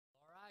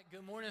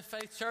Good morning,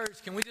 Faith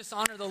Church. Can we just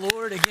honor the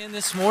Lord again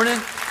this morning?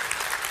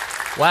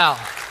 Wow.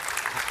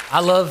 I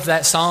love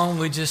that song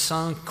we just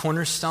sung,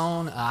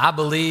 Cornerstone. I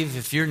believe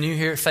if you're new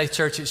here at Faith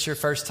Church, it's your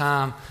first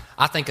time.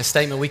 I think a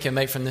statement we can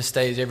make from this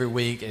stage every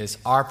week is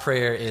our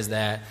prayer is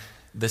that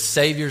the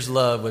Savior's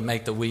love would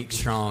make the weak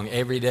strong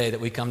every day that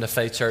we come to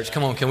Faith Church.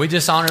 Come on, can we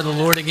just honor the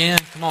Lord again?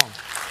 Come on.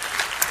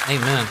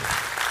 Amen.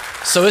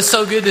 So it's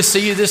so good to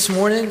see you this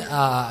morning.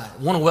 I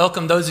want to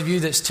welcome those of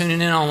you that's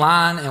tuning in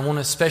online, and want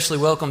to especially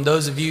welcome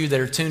those of you that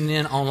are tuning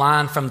in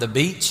online from the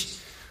beach.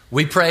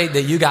 We prayed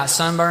that you got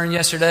sunburned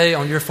yesterday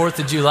on your 4th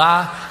of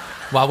July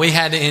while we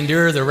had to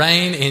endure the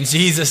rain in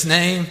Jesus'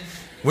 name.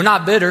 We're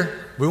not bitter.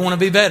 We want to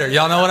be better.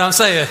 Y'all know what I'm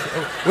saying?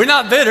 We're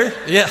not bitter.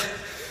 Yeah.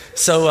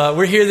 So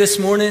we're here this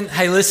morning.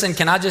 Hey, listen,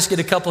 can I just get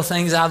a couple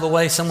things out of the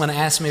way? Someone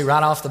asked me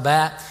right off the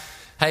bat,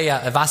 hey,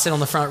 if I sit on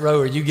the front row,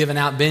 are you giving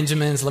out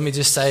Benjamins? Let me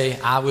just say,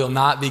 I will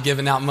not be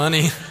giving out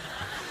money.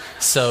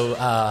 So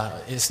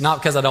it's not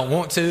because I don't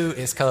want to.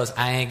 It's because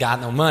I ain't got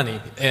no money.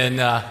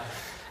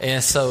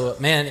 And so,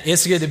 man,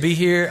 it's good to be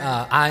here.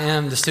 I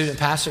am the student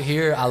pastor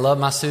here. I love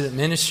my student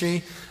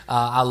ministry.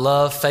 I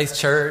love Faith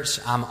Church.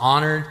 I'm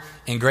honored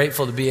and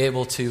grateful to be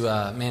able to,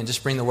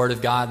 just bring the Word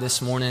of God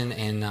this morning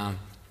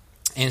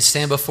and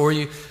stand before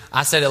you.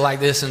 I said it like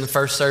this in the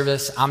first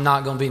service. I'm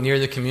not going to be near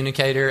the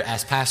communicator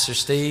as Pastor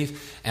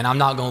Steve, and I'm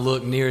not going to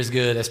look near as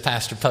good as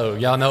Pastor Poe.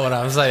 Y'all know what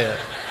I'm saying.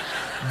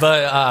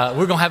 But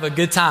we're going to have a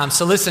good time.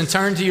 So listen,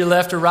 turn to your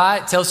left or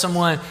right. Tell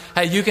someone,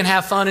 hey, you can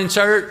have fun in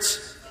church.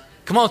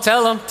 Come on,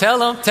 tell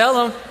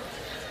them.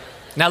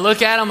 Now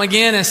look at them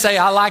again and say,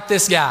 I like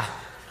this guy.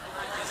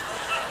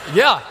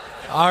 Yeah,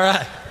 all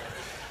right.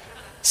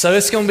 So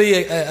it's going to be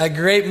a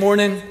great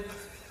morning.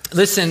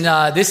 Listen,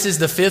 this is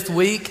the 5th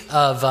week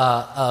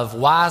of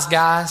Wise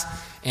Guys,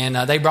 and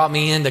they brought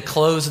me in to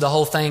close the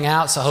whole thing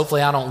out, so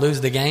hopefully I don't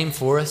lose the game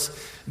for us.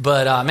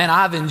 But,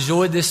 I've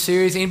enjoyed this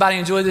series. Anybody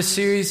enjoyed this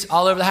series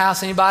all over the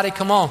house? Anybody?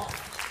 Come on.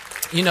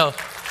 You know,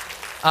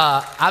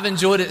 I've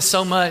enjoyed it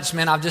so much,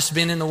 man. I've just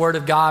been in the Word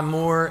of God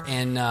more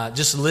and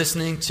just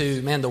listening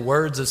to, the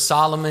words of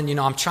Solomon. You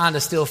know, I'm trying to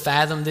still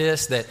fathom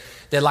this, that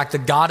like the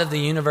God of the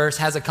universe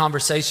has a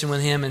conversation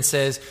with him and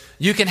says,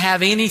 you can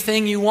have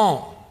anything you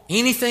want.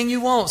 Anything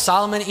you want,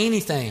 Solomon,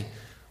 anything.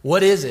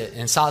 What is it?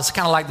 And so it's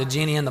kind of like the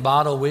genie in the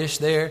bottle wish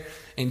there.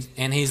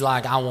 And he's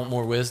like, I want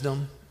more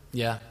wisdom.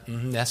 Yeah,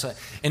 that's what.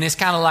 And it's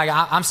kind of like,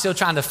 I'm still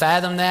trying to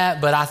fathom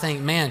that. But I think,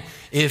 man,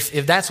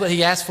 if that's what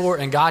he asked for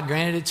and God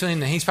granted it to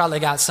him, then he's probably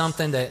got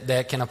something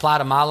that can apply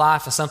to my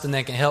life and something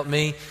that can help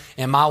me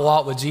in my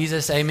walk with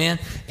Jesus. Amen.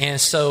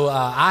 And so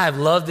I have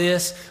loved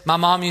this. My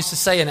mom used to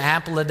say an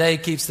apple a day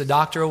keeps the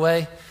doctor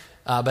away.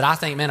 But I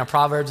think, a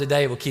Proverbs a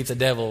day will keep the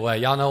devil away.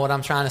 Y'all know what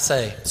I'm trying to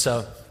say.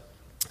 So,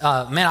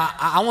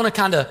 I want to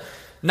kind of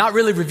not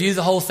really review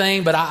the whole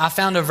thing, but I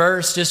found a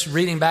verse just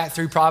reading back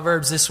through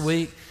Proverbs this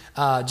week.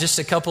 Just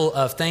a couple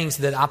of things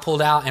that I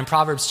pulled out in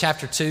Proverbs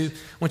chapter 2. I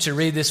want you to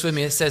read this with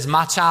me. It says,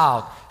 my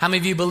child. How many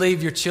of you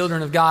believe you're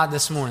children of God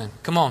this morning?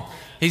 Come on.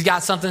 He's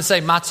got something to say.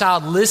 My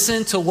child,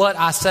 listen to what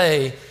I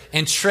say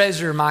and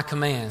treasure my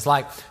commands.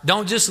 Like,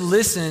 don't just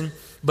listen,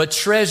 but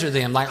treasure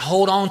them, like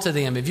hold on to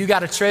them. If you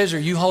got a treasure,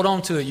 you hold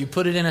on to it. You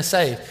put it in a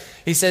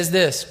safe. He says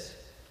this.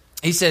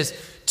 He says,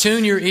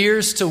 tune your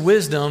ears to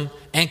wisdom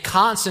and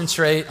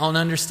concentrate on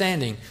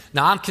understanding.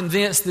 Now, I'm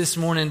convinced this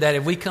morning that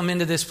if we come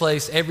into this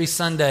place every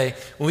Sunday,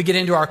 when we get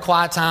into our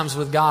quiet times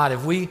with God,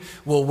 if we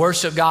will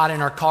worship God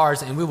in our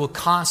cars and we will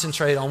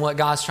concentrate on what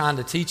God's trying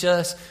to teach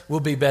us, we'll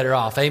be better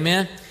off.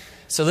 Amen?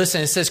 So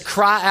listen, it says,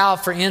 cry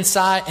out for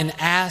insight and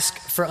ask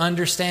for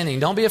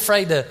understanding. Don't be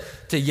afraid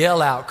to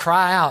yell out,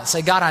 cry out,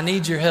 say, God, I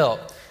need your help.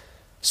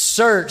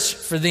 Search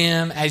for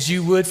them as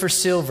you would for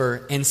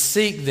silver and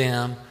seek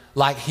them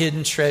like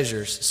hidden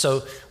treasures.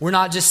 So we're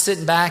not just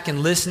sitting back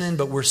and listening,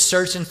 but we're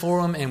searching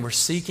for them and we're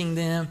seeking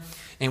them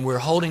and we're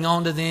holding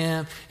on to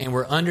them and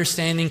we're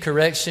understanding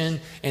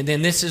correction. And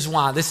then this is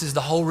why, this is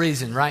the whole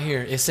reason right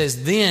here. It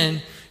says,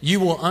 then you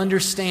will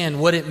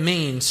understand what it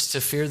means to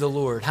fear the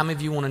Lord. How many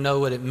of you want to know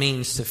what it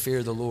means to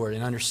fear the Lord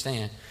and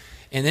understand?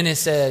 And then it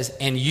says,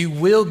 and you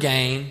will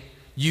gain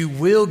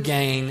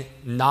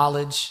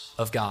knowledge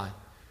of God.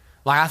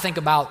 Like I think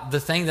about the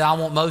thing that I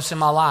want most in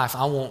my life.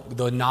 I want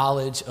the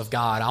knowledge of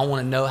God. I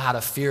want to know how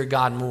to fear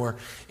God more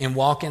and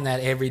walk in that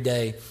every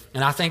day.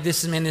 And I think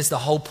this is the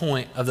whole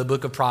point of the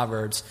book of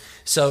Proverbs.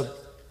 So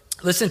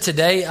listen,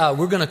 today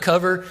we're going to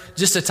cover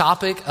just a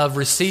topic of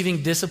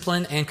receiving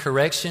discipline and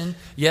correction.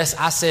 Yes,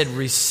 I said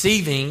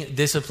receiving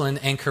discipline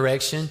and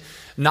correction,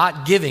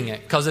 not giving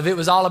it. Because if it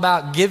was all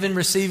about giving,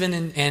 receiving,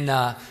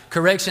 and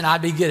correction,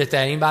 I'd be good at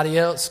that. Anybody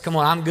else? Come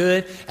on, I'm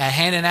good at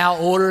handing out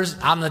orders.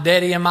 I'm the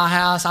daddy in my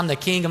house. I'm the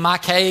king of my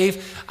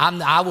cave.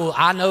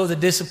 I know the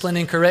discipline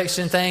and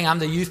correction thing. I'm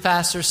the youth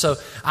pastor, so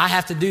I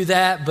have to do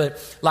that.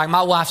 But like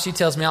my wife, she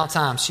tells me all the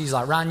time, she's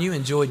like, Ryan, you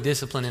enjoy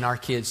disciplining our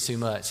kids too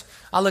much.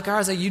 I look at her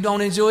and say, you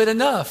don't enjoy it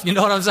enough. You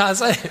know what I'm trying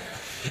to say?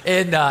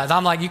 And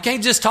I'm like, you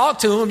can't just talk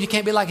to them. You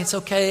can't be like, it's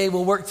okay,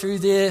 we'll work through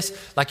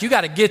this. Like, you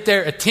got to get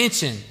their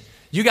attention.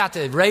 You got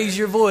to raise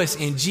your voice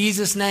in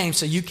Jesus' name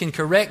so you can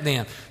correct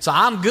them. So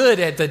I'm good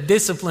at the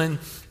discipline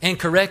and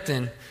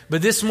correcting.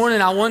 But this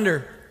morning I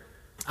wonder,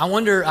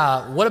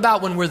 what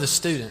about when we're the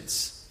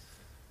students?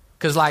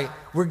 Because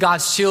we're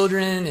God's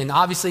children, and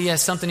obviously He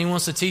has something He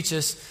wants to teach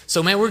us.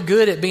 So man, we're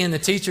good at being the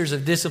teachers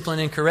of discipline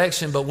and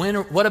correction. But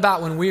what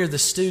about when we're the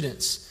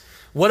students?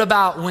 What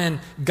about when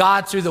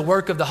God, through the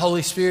work of the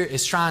Holy Spirit,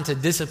 is trying to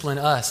discipline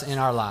us in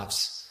our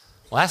lives?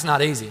 Well, that's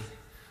not easy.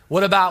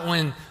 What about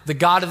when the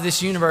God of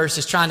this universe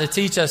is trying to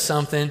teach us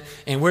something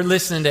and we're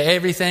listening to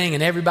everything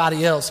and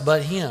everybody else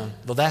but Him?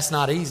 Well, that's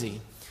not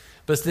easy.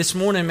 But this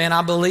morning, man,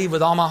 I believe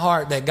with all my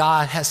heart that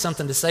God has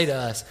something to say to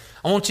us.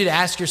 I want you to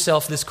ask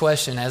yourself this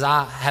question, as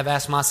I have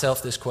asked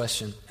myself this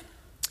question.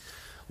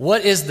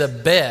 What is the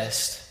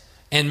best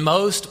and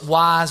most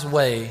wise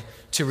way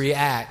to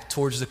react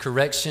towards the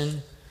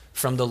correction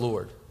from the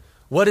Lord?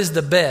 What is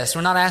the best?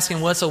 We're not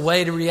asking what's a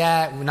way to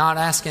react. We're not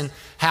asking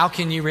how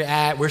can you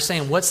react. We're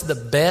saying what's the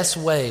best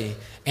way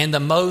and the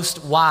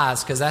most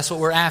wise, because that's what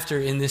we're after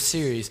in this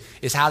series,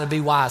 is how to be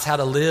wise, how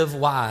to live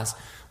wise.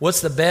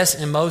 What's the best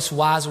and most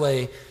wise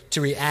way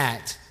to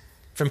react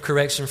from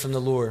correction from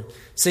the Lord?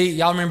 See,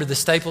 y'all remember the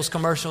Staples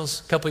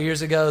commercials a couple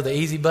years ago, the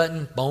easy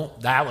button? Boom,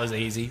 that was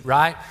easy,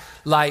 right?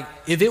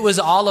 If it was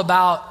all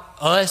about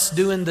us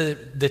doing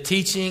the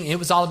teaching, it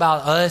was all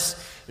about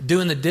us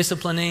doing the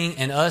disciplining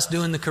and us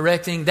doing the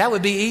correcting, that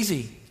would be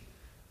easy.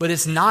 But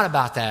it's not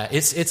about that.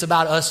 It's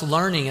about us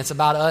learning. It's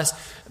about us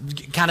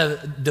kind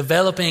of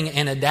developing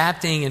and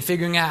adapting and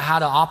figuring out how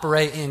to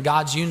operate in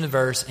God's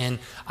universe. And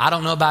I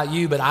don't know about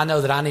you, but I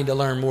know that I need to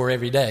learn more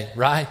every day,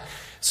 right?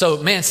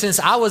 So, man, since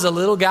I was a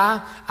little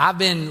guy, I've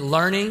been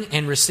learning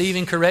and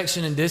receiving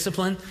correction and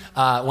discipline.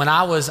 When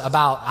I was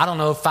about,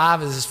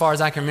 5 is as far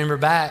as I can remember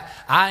back,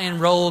 I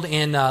enrolled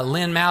in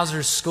Lynn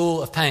Mauser's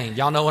School of Pain.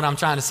 Y'all know what I'm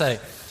trying to say.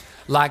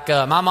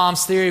 My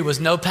mom's theory was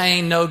no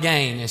pain, no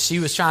gain. And she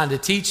was trying to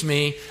teach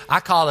me, I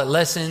call it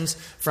lessons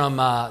from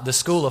the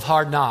School of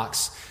Hard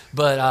Knocks.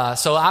 But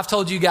so I've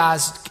told you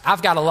guys,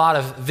 I've got a lot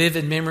of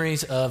vivid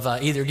memories of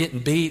either getting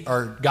beat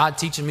or God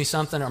teaching me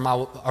something or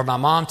my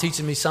mom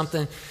teaching me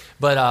something.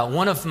 But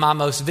one of my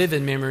most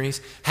vivid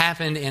memories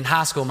happened in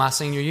high school my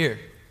senior year.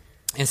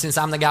 And since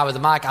I'm the guy with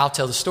the mic, I'll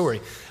tell the story.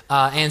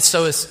 And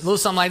so it's a little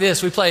something like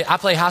this. I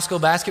play high school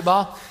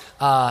basketball.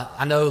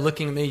 I know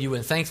looking at me, you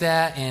wouldn't think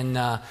that. And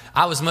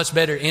I was much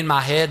better in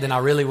my head than I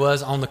really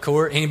was on the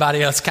court.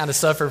 Anybody else kind of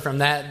suffer from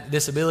that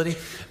disability?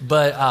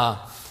 But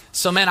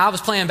so, man, I was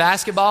playing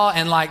basketball,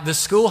 and the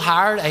school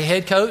hired a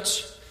head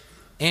coach,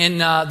 and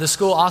the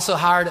school also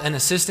hired an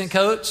assistant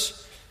coach.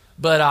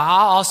 But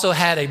I also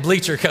had a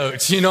bleacher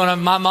coach. You know what I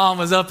mean? My mom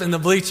was up in the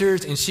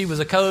bleachers, and she was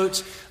a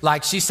coach.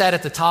 She sat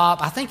at the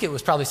top. I think it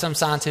was probably some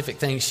scientific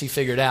thing she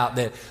figured out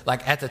that,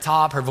 at the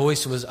top, her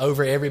voice was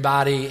over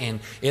everybody, and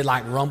it,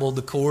 rumbled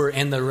the court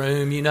in the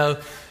room, you know.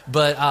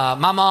 But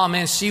my mom,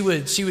 man, she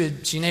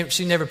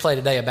never played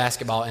a day of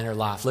basketball in her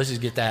life. Let's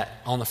just get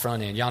that on the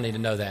front end. Y'all need to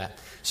know that.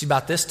 She's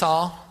about this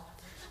tall.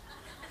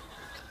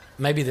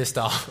 Maybe this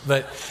tall.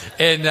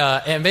 And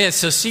man,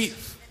 so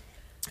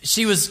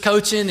she was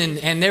coaching,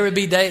 and there would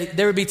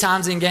be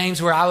times in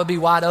games where I would be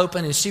wide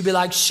open, and she'd be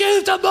like,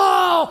 shoot the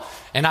ball!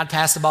 And I'd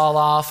pass the ball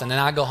off, and then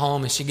I'd go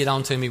home, and she'd get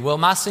on to me. Well,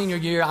 my senior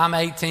year, I'm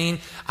 18.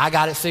 I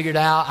got it figured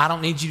out. I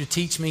don't need you to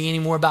teach me any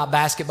more about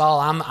basketball.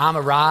 I'm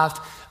arrived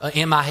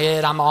in my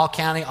head. I'm all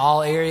county,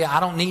 all area. I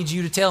don't need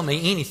you to tell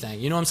me anything.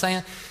 You know what I'm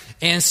saying?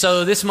 And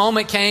so this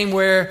moment came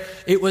where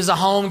it was a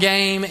home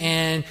game,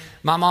 and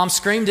my mom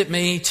screamed at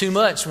me too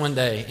much one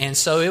day. And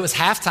so it was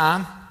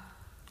halftime.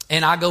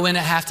 And I go in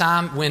at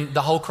halftime when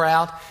the whole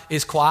crowd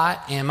is quiet,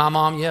 and my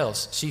mom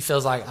yells. She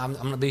feels like I'm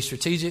going to be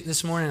strategic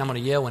this morning. I'm going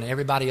to yell when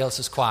everybody else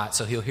is quiet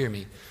so he'll hear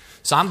me.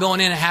 So I'm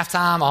going in at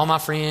halftime, all my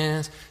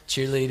friends,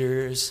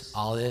 cheerleaders,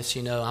 all this,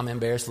 I'm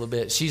embarrassed a little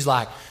bit. She's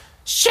like,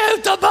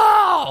 shoot the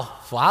ball!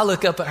 Well, I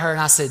look up at her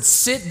and I said,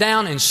 sit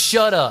down and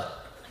shut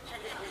up.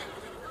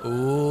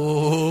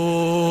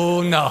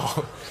 Ooh,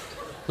 no.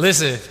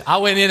 Listen, I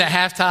went in at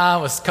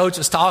halftime, coach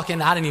was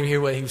talking. I didn't even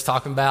hear what he was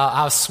talking about.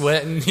 I was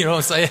sweating, you know what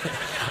I'm saying?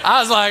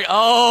 I was like,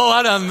 oh,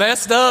 I done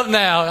messed up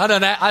now.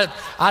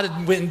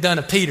 I went and done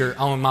a Peter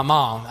on my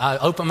mom. I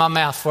opened my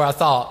mouth before I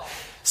thought.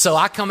 So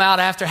I come out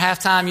after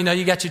halftime,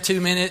 you got your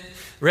 2-minute.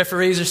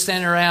 Referees are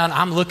standing around.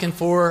 I'm looking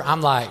for her.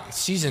 I'm like,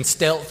 she's in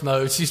stealth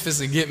mode. She's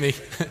supposed to get me.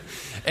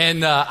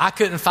 And I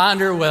couldn't find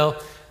her.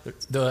 Well,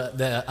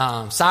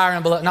 the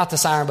siren, not the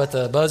siren, but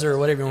the buzzer or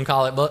whatever you want to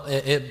call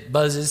it, it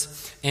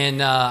buzzes.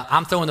 And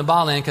I'm throwing the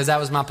ball in because that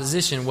was my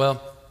position.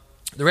 Well,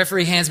 the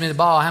referee hands me the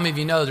ball. How many of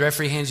you know the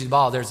referee hands you the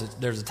ball? There's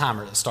a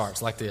timer that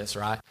starts like this,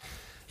 right?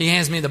 He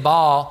hands me the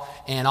ball,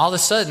 and all of a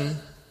sudden,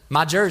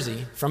 my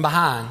jersey from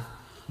behind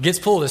gets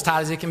pulled as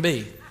tight as it can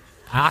be.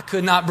 I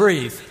could not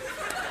breathe.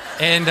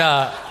 And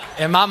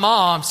my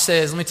mom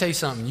says, let me tell you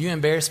something. You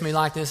embarrass me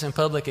like this in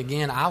public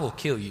again, I will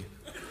kill you.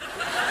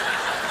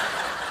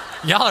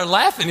 Y'all are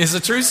laughing. It's a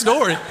true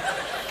story.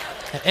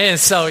 And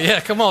so, yeah,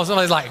 come on.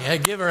 Somebody's like, hey,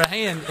 give her a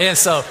hand. And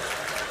so,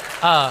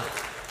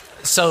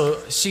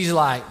 So she's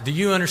like, do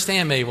you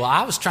understand me? Well,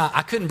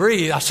 I couldn't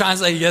breathe. I was trying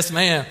to say yes,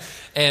 ma'am.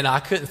 And I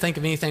couldn't think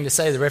of anything to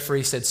say. The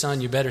referee said,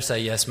 son, you better say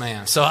yes,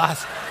 ma'am. So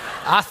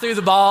I threw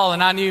the ball,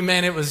 and I knew,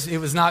 man, it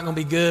was not going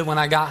to be good when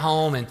I got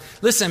home. And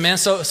listen, man,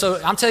 so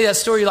I'm telling you that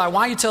story. You're like,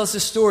 why you tell us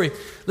this story?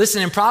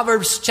 Listen, in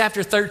Proverbs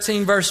chapter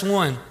 13, verse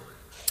 1,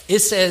 it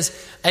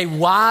says, a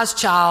wise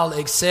child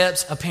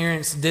accepts a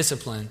parent's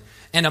discipline,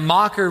 and a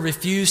mocker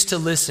refuses to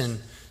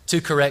listen to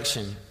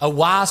correction. A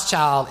wise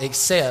child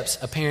accepts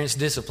a parent's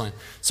discipline.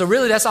 So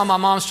really, that's all my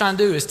mom's trying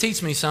to do is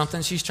teach me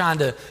something. She's trying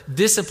to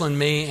discipline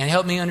me and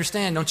help me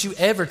understand. Don't you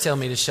ever tell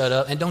me to shut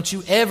up, and don't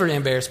you ever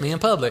embarrass me in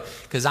public,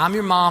 because I'm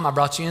your mom. I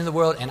brought you into the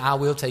world, and I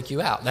will take you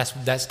out.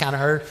 That's kind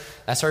of her.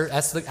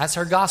 That's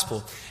her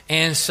gospel.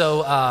 And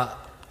so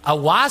a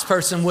wise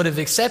person would have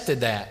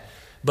accepted that.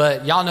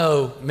 But y'all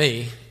know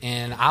me,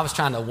 and I was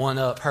trying to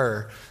one-up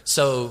her.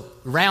 So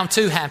round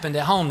 2 happened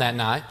at home that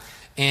night.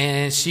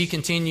 And she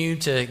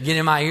continued to get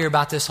in my ear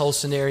about this whole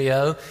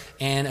scenario.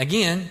 And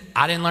again,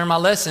 I didn't learn my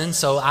lesson.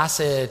 So I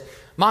said,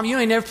 Mom, you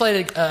ain't never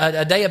played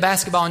a day of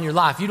basketball in your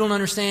life. You don't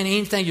understand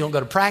anything. You don't go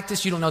to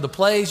practice. You don't know the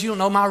plays. You don't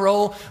know my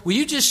role. Will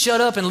you just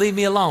shut up and leave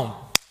me alone?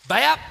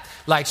 Bap!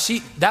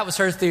 That was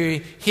her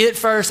theory. Hit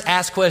first,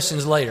 ask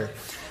questions later.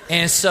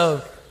 And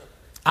so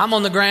I'm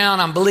on the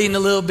ground. I'm bleeding a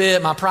little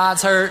bit. My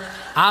pride's hurt.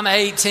 I'm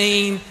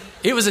 18.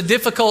 It was a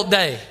difficult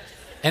day.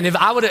 And if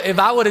I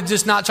would have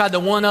just not tried to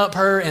one-up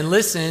her and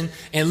listen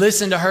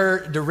to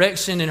her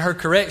direction and her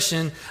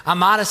correction, I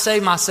might have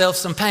saved myself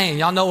some pain.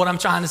 Y'all know what I'm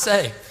trying to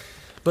say.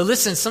 But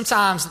listen,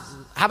 sometimes,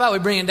 how about we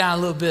bring it down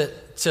a little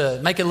bit to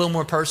make it a little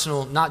more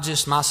personal, not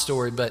just my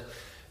story, but,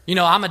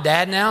 I'm a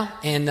dad now,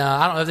 and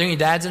I don't know if there are any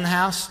dads in the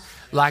house.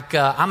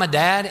 I'm a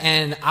dad,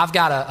 and I've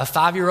got a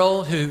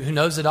 5-year-old who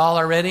knows it all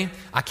already.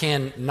 I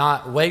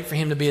cannot wait for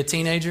him to be a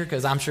teenager,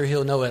 because I'm sure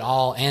he'll know it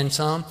all and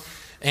some.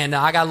 And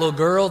I got a little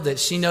girl that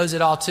she knows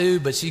it all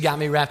too, but she got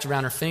me wrapped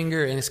around her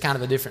finger, and it's kind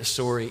of a different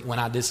story when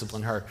I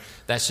discipline her.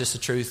 That's just the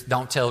truth.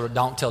 Don't tell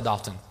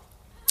Dalton.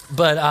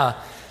 But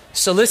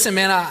so listen,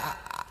 man,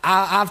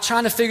 I'm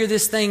trying to figure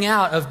this thing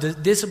out of the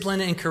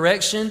discipline and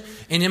correction.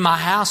 And in my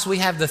house, we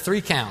have the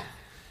 3 count,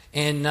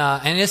 and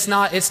it's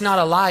not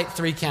a light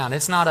 3 count.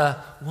 It's not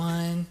a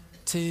 1,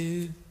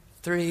 2,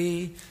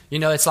 3.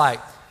 It's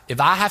like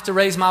if I have to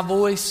raise my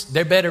voice,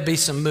 there better be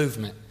some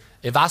movement.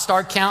 If I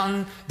start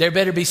counting, there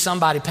better be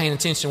somebody paying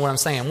attention to what I'm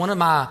saying. One of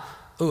my,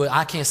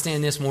 I can't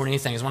stand this more than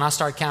anything, is when I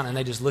start counting and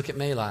they just look at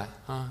me like,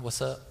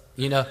 what's up?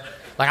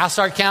 I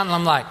start counting,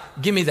 I'm like,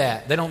 give me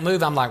that. They don't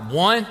move. I'm like,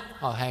 1.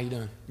 Oh, how you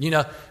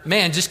doing?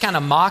 Man, just kind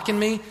of mocking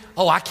me.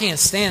 Oh, I can't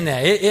stand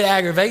that. It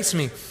aggravates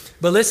me.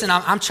 But listen,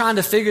 I'm trying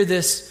to figure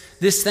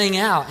this thing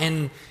out.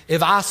 And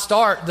if I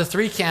start the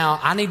 3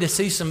 count, I need to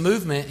see some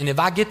movement. And if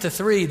I get to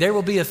 3, there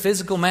will be a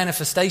physical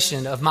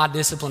manifestation of my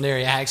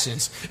disciplinary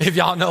actions, if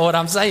y'all know what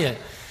I'm saying.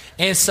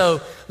 And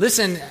so,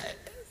 listen,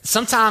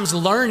 sometimes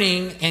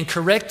learning and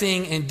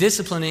correcting and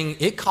disciplining,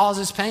 it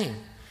causes pain.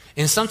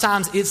 And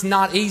sometimes it's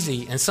not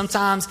easy. And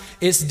sometimes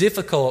it's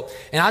difficult.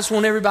 And I just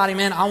want everybody,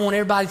 man, I want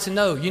everybody to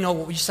know,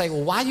 you say,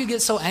 well, why do you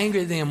get so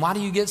angry at them? Why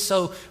do you get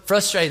so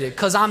frustrated?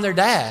 Because I'm their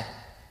dad.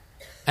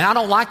 And I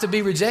don't like to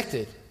be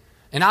rejected.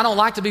 And I don't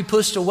like to be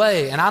pushed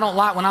away. And I don't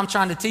like when I'm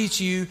trying to teach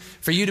you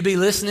for you to be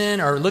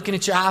listening or looking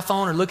at your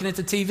iPhone or looking at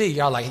the TV.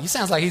 Y'all like, he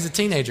sounds like he's a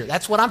teenager.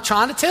 That's what I'm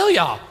trying to tell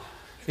y'all.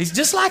 He's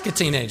just like a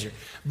teenager.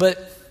 But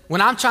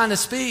when I'm trying to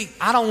speak,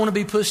 I don't want to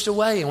be pushed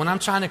away. And when I'm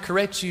trying to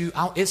correct you,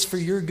 it's for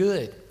your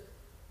good.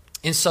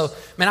 And so,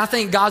 man, I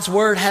think God's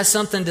word has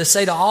something to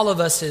say to all of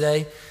us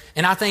today.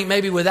 And I think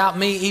maybe without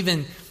me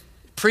even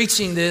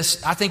preaching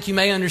this, I think you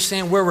may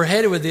understand where we're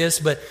headed with this,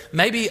 but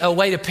maybe a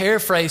way to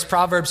paraphrase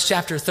Proverbs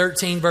chapter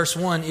 13, verse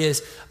 1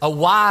 is a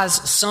wise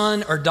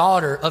son or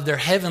daughter of their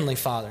heavenly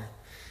Father.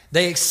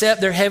 They accept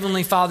their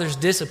heavenly Father's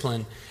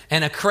discipline,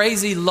 and a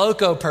crazy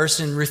loco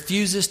person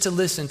refuses to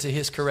listen to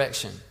his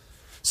correction.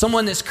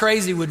 Someone that's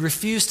crazy would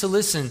refuse to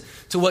listen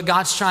to what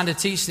God's trying to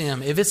teach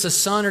them. If it's a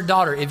son or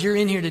daughter, if you're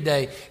in here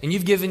today and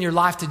you've given your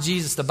life to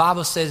Jesus, the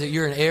Bible says that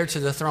you're an heir to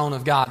the throne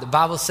of God. The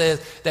Bible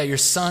says that you're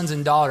sons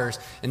and daughters.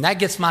 And that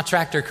gets my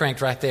tractor cranked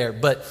right there.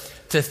 But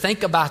to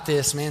think about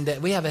this, man,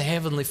 that we have a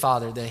heavenly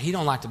Father that he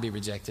don't like to be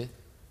rejected.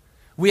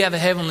 We have a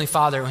heavenly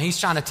Father when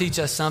he's trying to teach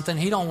us something,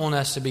 he don't want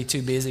us to be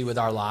too busy with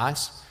our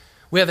lives.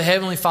 We have a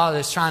heavenly Father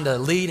that's trying to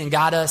lead and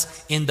guide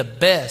us in the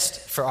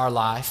best for our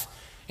life.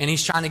 And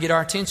he's trying to get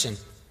our attention.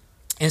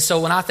 And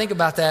so when I think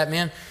about that,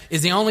 man,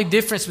 is the only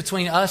difference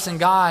between us and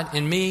God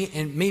and me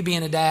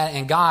being a dad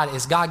and God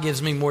is God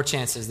gives me more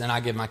chances than I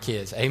give my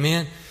kids.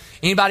 Amen?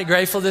 Anybody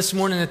grateful this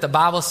morning that the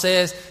Bible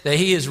says that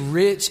he is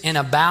rich and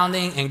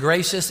abounding and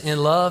gracious in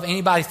love?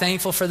 Anybody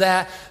thankful for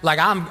that? Like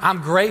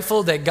I'm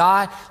grateful that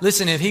God,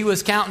 listen, if he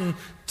was counting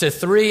to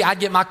 3, I'd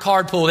get my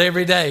card pulled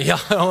every day. Y'all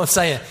know what I'm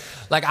saying?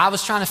 Like I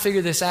was trying to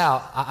figure this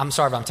out. I'm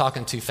sorry if I'm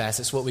talking too fast.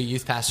 It's what we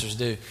youth pastors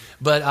do.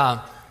 But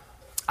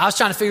I was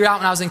trying to figure out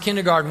when I was in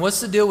kindergarten, what's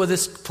the deal with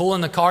this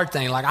pulling the card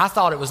thing? Like, I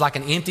thought it was like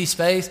an empty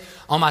space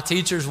on my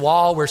teacher's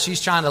wall where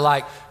she's trying to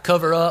like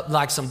cover up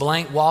like some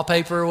blank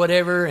wallpaper or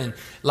whatever. And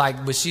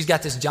like, but she's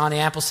got this Johnny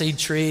Appleseed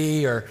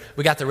tree, or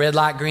we got the red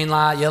light, green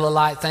light, yellow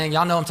light thing.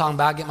 Y'all know what I'm talking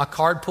about. Get my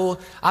card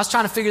pulled. I was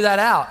trying to figure that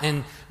out.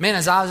 And man,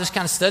 as I was just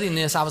kind of studying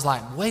this, I was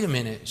like, wait a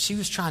minute. She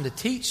was trying to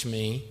teach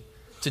me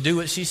to do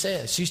what she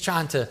says. She's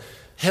trying to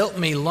help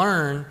me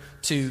learn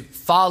to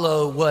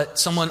follow what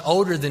someone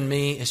older than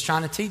me is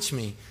trying to teach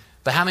me.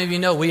 But how many of you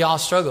know we all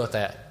struggle with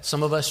that?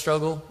 Some of us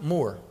struggle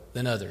more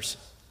than others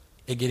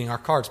at getting our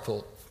cards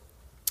pulled.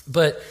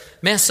 But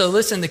man, so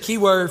listen, the key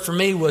word for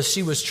me was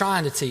she was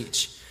trying to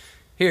teach.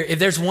 Here, if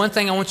there's one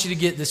thing I want you to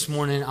get this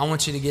morning, I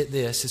want you to get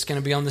this. It's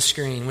going to be on the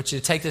screen. I want you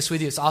to take this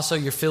with you. It's also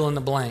your fill in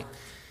the blank.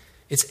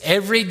 It's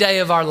every day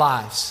of our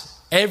lives.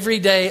 Every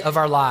day of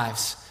our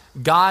lives,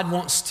 God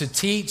wants to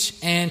teach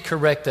and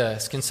correct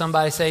us. Can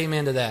somebody say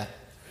amen to that?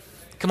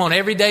 Come on,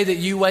 every day that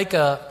you wake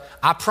up,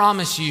 I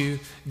promise you,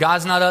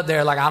 God's not up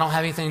there like, I don't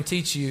have anything to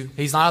teach you.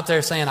 He's not up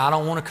there saying, I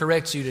don't want to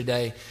correct you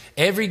today.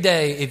 Every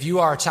day, if you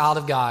are a child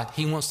of God,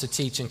 He wants to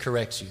teach and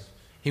correct you.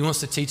 He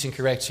wants to teach and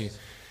correct you.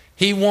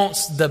 He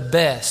wants the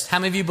best. How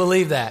many of you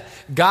believe that?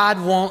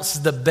 God wants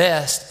the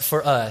best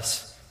for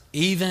us,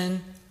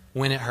 even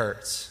when it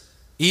hurts,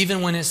 even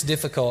when it's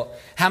difficult.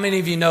 How many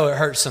of you know it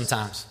hurts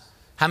sometimes?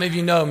 How many of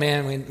you know,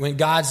 man, when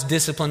God's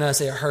disciplining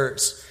us, it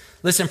hurts?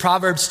 Listen,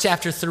 Proverbs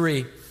chapter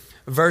 3,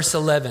 verse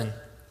 11.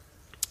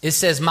 It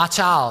says, my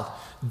child,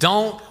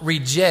 don't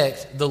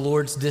reject the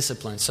Lord's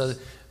discipline. So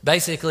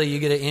basically you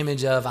get an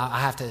image of, I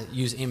have to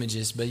use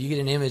images, but you get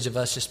an image of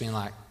us just being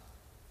like,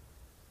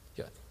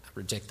 yeah, I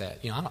reject that.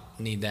 I don't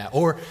need that.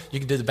 Or you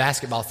can do the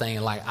basketball thing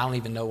and like, I don't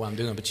even know what I'm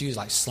doing, but you just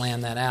like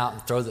slam that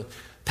out and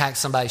pack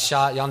somebody's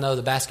shot. Y'all know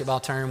the basketball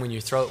term when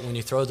you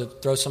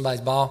throw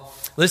somebody's ball.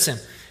 Listen,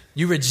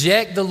 you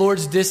reject the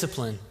Lord's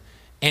discipline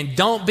and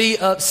don't be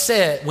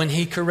upset when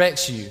He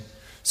corrects you.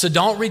 So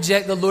don't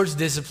reject the Lord's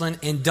discipline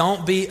and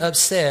don't be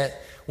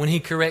upset when He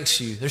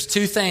corrects you. There's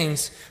two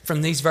things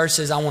from these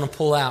verses I want to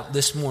pull out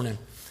this morning.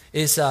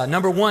 It's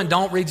number one,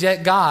 don't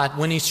reject God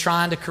when He's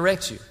trying to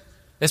correct you.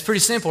 That's pretty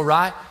simple,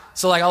 right?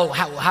 So like, oh,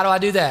 how do I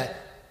do that?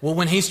 Well,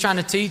 when He's trying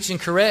to teach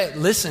and correct,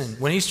 listen.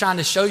 When He's trying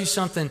to show you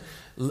something,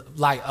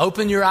 like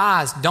open your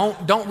eyes.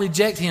 Don't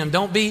reject Him.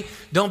 Don't be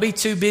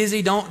too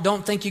busy.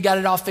 Don't think you got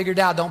it all figured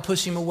out. Don't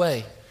push Him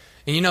away.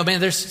 And man,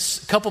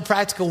 there's a couple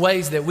practical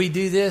ways that we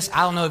do this.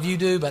 I don't know if you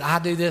do, but I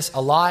do this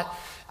a lot.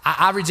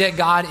 I reject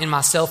God in my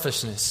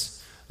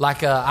selfishness.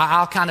 Like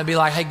I'll kind of be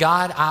like, hey,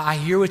 God, I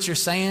hear what you're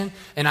saying,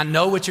 and I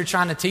know what you're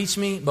trying to teach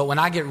me, but when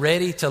I get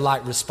ready to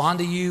like respond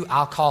to you,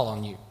 I'll call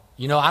on you.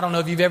 I don't know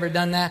if you've ever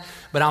done that,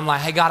 but I'm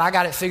like, hey, God, I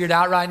got it figured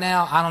out right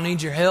now. I don't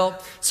need your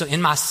help. So in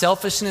my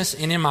selfishness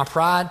and in my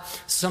pride,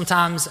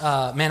 sometimes,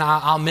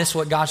 I'll miss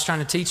what God's trying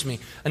to teach me.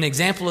 An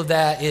example of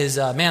that is,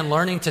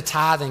 learning to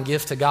tithe and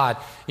give to God.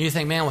 And you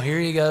think, man, well, here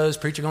he goes.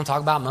 Preacher going to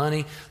talk about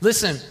money.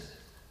 Listen,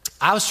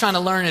 I was trying to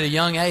learn at a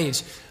young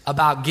age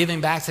about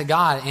giving back to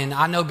God, and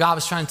I know God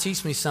was trying to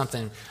teach me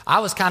something.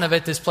 I was kind of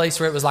at this place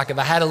where it was like, if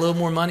I had a little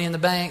more money in the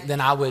bank,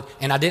 then I would,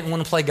 and I didn't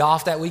want to play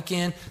golf that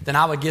weekend, then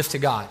I would give to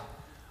God.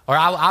 Or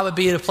I would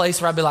be at a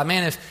place where I'd be like,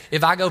 man,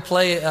 if I go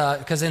play,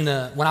 because when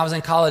I was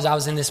in college, I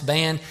was in this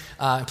band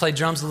and played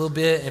drums a little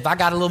bit. If I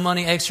got a little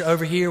money extra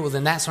over here, well,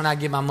 then that's when I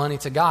give my money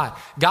to God.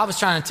 God was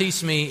trying to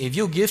teach me, if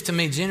you'll give to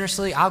me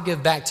generously, I'll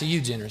give back to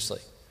you generously.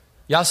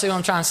 Y'all see what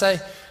I'm trying to say?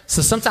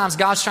 So sometimes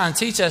God's trying to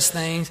teach us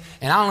things,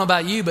 and I don't know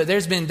about you, but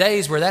there's been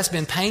days where that's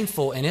been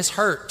painful and it's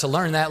hurt to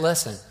learn that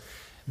lesson.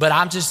 But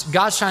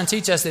God's trying to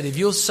teach us that if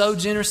you'll sow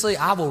generously,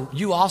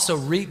 you also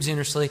reap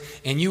generously,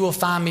 and you will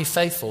find me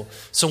faithful.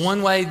 So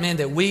one way, man,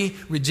 that we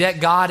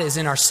reject God is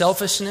in our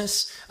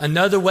selfishness.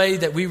 Another way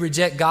that we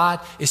reject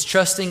God is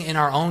trusting in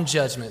our own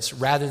judgments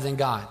rather than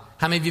God.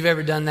 How many of you have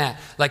ever done that?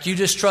 Like you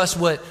just trust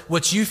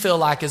what you feel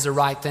like is the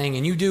right thing,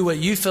 and you do what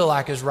you feel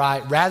like is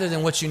right rather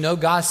than what you know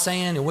God's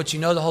saying and what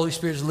you know the Holy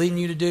Spirit is leading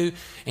you to do.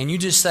 And you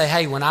just say,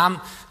 hey,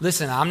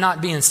 I'm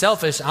not being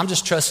selfish. I'm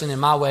just trusting in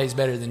my ways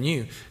better than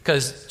you.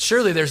 Because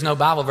surely there's no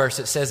Bible verse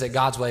that says that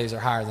God's ways are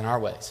higher than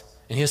our ways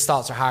and His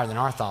thoughts are higher than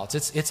our thoughts.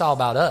 It's all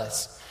about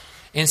us.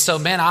 And so,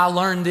 man, I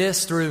learned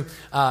this through,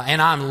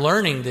 and I'm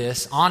learning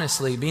this,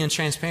 honestly, being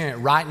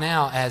transparent right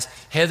now as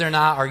Heather and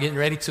I are getting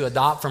ready to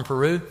adopt from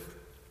Peru.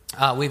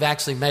 We've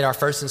actually made our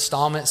first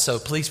installment, so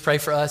please pray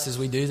for us as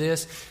we do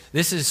this.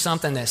 This is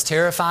something that's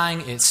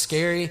terrifying. It's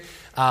scary.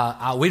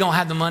 We don't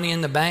have the money in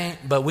the bank,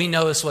 but we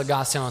know it's what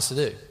God's telling us to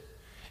do.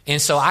 And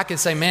so I could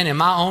say, man, in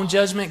my own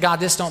judgment, God,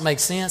 this don't make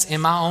sense.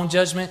 In my own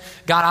judgment,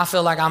 God, I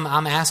feel like I'm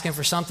asking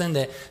for something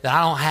that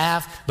I don't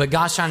have. But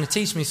God's trying to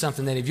teach me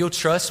something that if you'll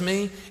trust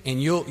me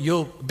and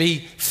you'll be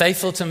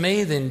faithful to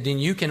me, then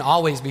you can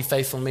always be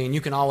faithful to me, and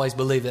you can always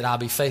believe that I'll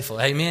be faithful.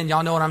 Amen?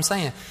 Y'all know what I'm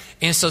saying?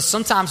 And so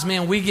sometimes,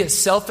 man, we get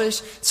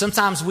selfish.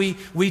 Sometimes we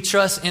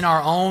trust in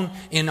our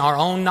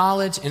own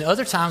knowledge, and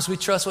other times we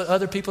trust what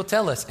other people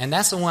tell us. And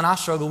that's the one I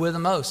struggle with the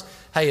most.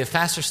 Hey, if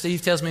Pastor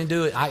Steve tells me to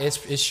do it,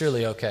 it's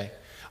surely okay.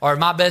 Or if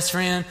my best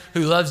friend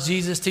who loves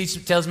Jesus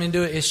tells me to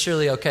do it, it's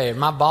surely okay. If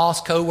my boss,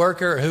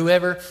 coworker, or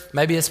whoever,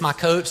 maybe it's my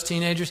coach,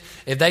 teenagers,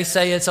 if they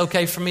say it's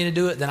okay for me to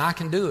do it, then I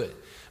can do it.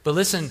 But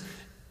listen,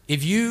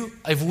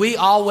 if we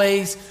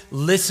always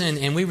listen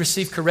and we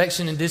receive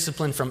correction and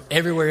discipline from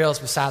everywhere else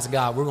besides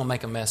God, we're going to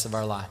make a mess of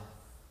our life.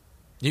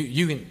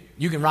 You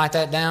can write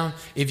that down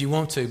if you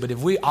want to. But if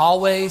we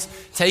always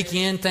take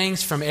in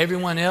things from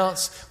everyone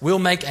else, we'll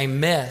make a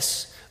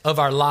mess of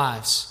our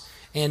lives.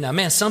 And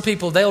man, some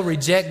people, they'll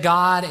reject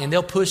God and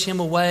they'll push him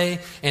away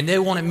and they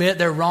won't admit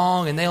they're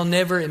wrong and they'll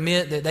never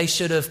admit that they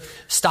should have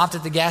stopped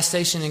at the gas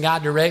station and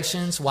got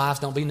directions. Wives,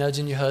 don't be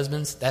nudging your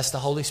husbands. That's the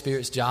Holy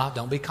Spirit's job.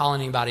 Don't be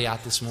calling anybody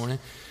out this morning.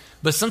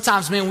 But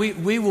sometimes, man,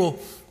 we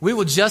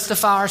will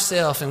justify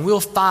ourselves and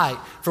we'll fight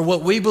for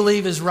what we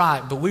believe is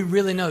right, but we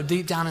really know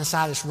deep down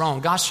inside it's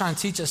wrong. God's trying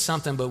to teach us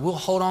something, but we'll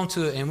hold on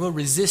to it and we'll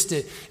resist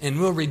it and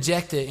we'll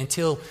reject it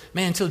until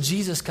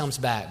Jesus comes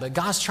back. But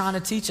God's trying to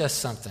teach us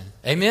something.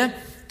 Amen?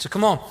 So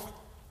come on.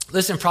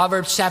 Listen,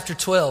 Proverbs chapter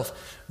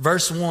 12,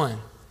 verse 1.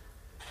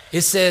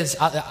 It says,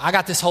 I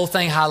got this whole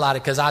thing highlighted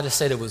because I just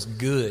said it was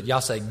good. Y'all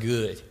say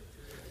good.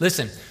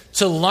 Listen,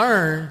 to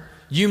learn,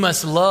 you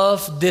must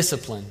love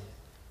discipline.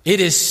 It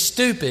is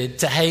stupid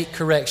to hate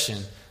correction.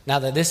 Now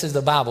that this is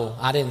the Bible,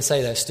 I didn't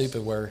say that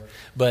stupid word,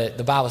 but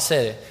the Bible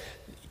said it.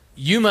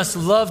 You must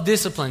love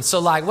discipline.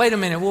 So like, wait a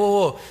minute,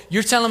 whoa.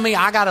 You're telling me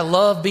I got to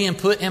love being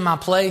put in my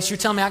place? You're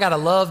telling me I got to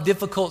love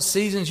difficult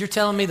seasons? You're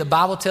telling me the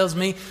Bible tells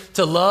me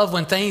to love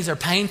when things are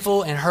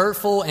painful and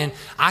hurtful and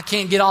I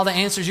can't get all the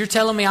answers? You're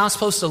telling me I'm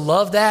supposed to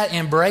love that,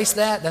 embrace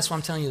that? That's what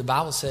I'm telling you the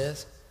Bible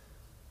says.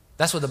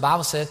 That's what the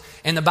Bible says.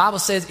 And the Bible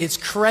says it's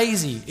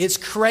crazy. It's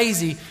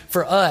crazy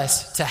for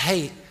us to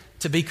hate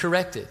to be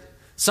corrected.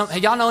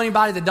 Y'all know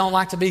anybody that don't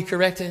like to be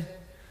corrected?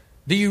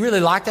 Do you really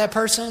like that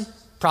person?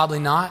 Probably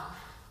not.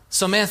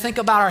 So man, think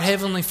about our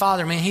Heavenly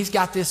Father. Man, He's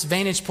got this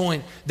vantage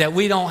point that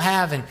we don't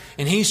have, and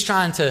He's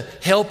trying to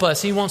help us.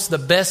 He wants the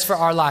best for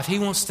our life. He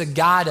wants to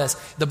guide us.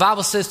 The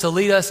Bible says to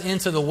lead us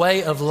into the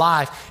way of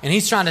life, and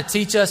He's trying to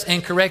teach us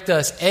and correct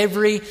us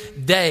every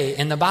day.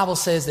 And the Bible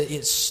says that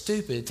it's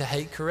stupid to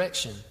hate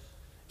correction.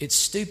 It's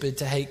stupid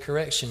to hate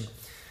correction.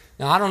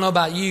 Now, I don't know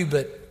about you,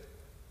 but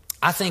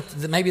I think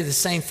that maybe the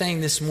same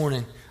thing this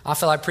morning. I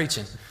feel like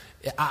preaching.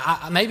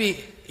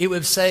 Maybe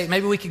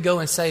we could go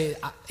and say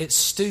it's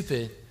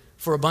stupid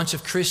for a bunch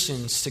of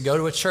Christians to go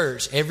to a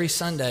church every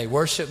Sunday,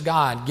 worship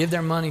God, give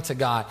their money to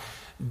God,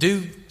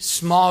 do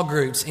small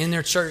groups in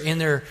their church, in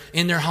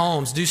their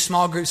homes, do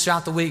small groups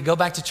throughout the week, go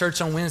back to church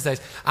on Wednesdays.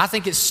 I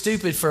think it's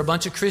stupid for a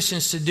bunch of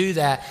Christians to do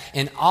that,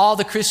 and all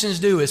the Christians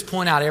do is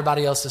point out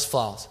everybody else's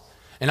flaws.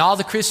 And all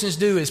the Christians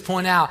do is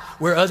point out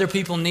where other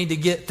people need to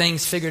get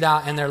things figured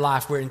out in their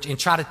life and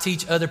try to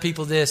teach other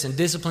people this and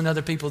discipline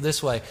other people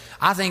this way.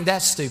 I think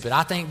that's stupid.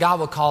 I think God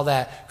would call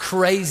that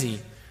crazy.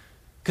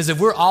 Because if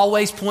we're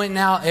always pointing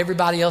out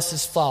everybody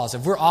else's flaws,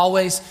 if we're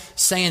always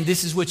saying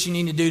this is what you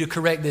need to do to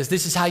correct this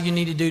is how you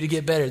need to do to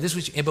get better,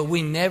 but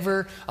we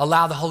never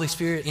allow the Holy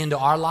Spirit into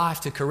our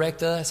life to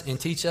correct us and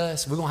teach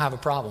us, we're going to have a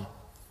problem.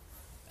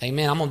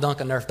 Amen. I'm going to dunk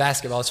a Nerf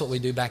basketball. That's what we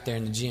do back there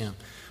in the gym.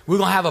 We're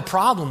going to have a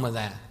problem with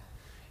that.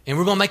 And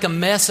we're going to make a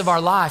mess of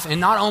our life. And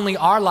not only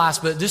our lives,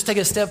 but just take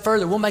it a step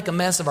further, we'll make a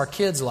mess of our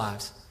kids'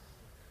 lives.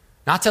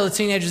 And I tell the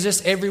teenagers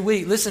this every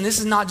week. Listen, this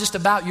is not just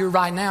about you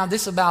right now.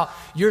 This is about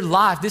your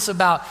life. This is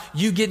about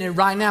you getting it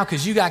right now,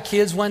 because you got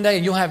kids one day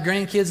and you'll have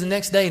grandkids the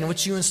next day. And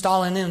what you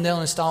install in them,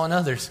 they'll install in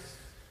others.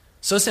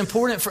 So it's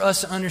important for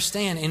us to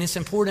understand, and it's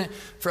important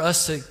for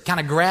us to kind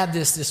of grab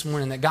this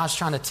morning, that God's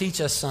trying to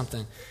teach us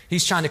something.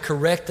 He's trying to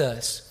correct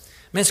us.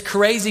 Man, it's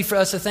crazy for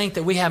us to think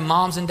that we have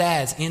moms and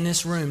dads in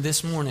this room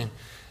this morning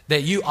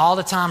that you all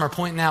the time are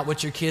pointing out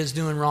what your kid's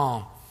doing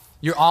wrong.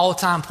 You're all the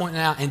time pointing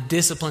out and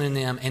disciplining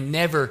them and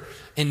never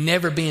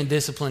being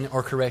disciplined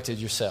or corrected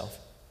yourself.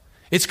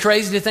 It's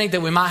crazy to think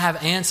that we might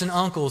have aunts and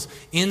uncles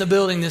in the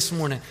building this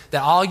morning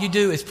that all you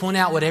do is point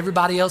out what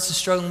everybody else is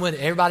struggling with,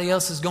 everybody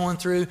else is going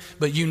through,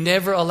 but you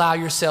never allow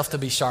yourself to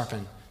be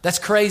sharpened. That's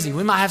crazy.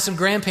 We might have some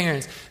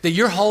grandparents that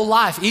your whole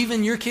life,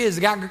 even your kids,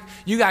 you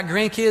got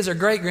grandkids or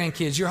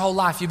great-grandkids, your whole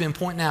life you've been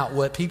pointing out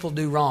what people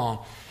do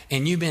wrong.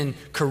 And you've been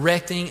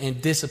correcting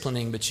and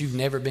disciplining, but you've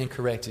never been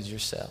corrected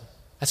yourself.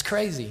 That's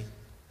crazy.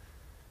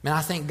 Man,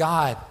 I think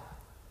God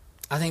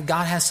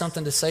has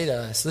something to say to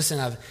us.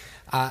 Listen,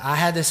 I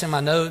had this in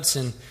my notes,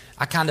 and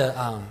I kind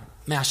of,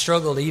 I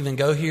struggle to even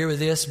go here with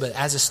this, but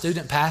as a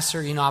student pastor,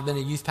 I've been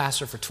a youth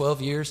pastor for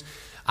 12 years.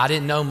 I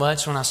didn't know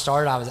much when I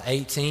started. I was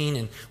 18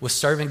 and was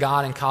serving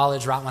God in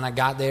college right when I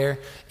got there.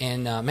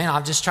 And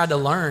I've just tried to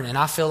learn. And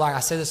I feel like, I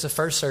said this the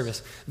first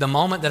service, the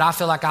moment that I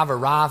feel like I've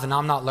arrived and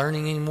I'm not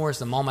learning anymore is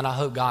the moment I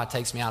hope God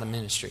takes me out of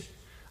ministry.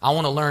 I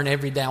want to learn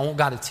every day. I want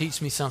God to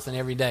teach me something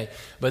every day.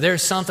 But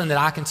there's something that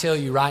I can tell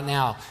you right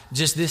now.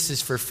 Just this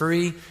is for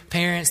free.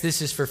 Parents,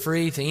 this is for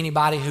free to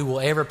anybody who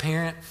will ever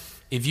parent.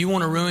 If you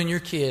want to ruin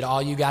your kid,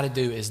 all you got to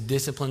do is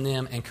discipline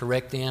them and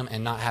correct them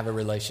and not have a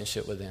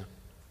relationship with them.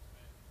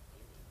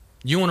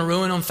 You want to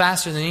ruin them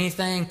faster than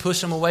anything,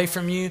 push them away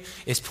from you,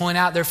 is point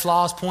out their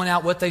flaws, point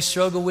out what they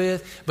struggle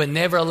with, but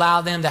never allow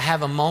them to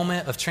have a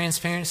moment of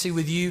transparency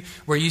with you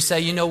where you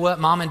say, you know what,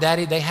 Mom and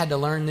Daddy, they had to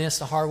learn this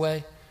the hard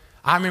way.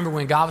 I remember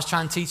when God was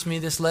trying to teach me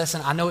this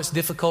lesson. I know it's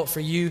difficult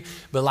for you,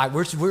 but like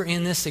we're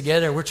in this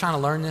together. We're trying to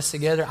learn this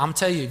together. I'm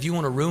telling you, if you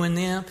want to ruin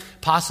them,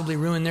 possibly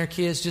ruin their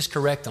kids, just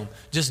correct them.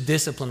 Just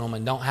discipline them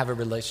and don't have a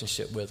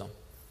relationship with them.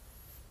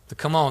 But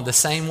come on, the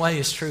same way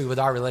is true with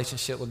our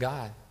relationship with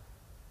God.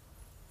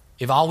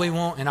 If all we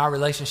want in our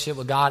relationship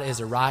with God is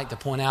the right to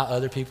point out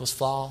other people's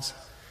flaws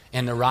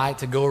and the right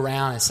to go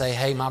around and say,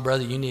 hey, my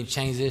brother, you need to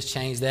change this,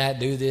 change that,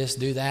 do this,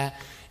 do that,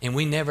 and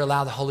we never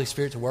allow the Holy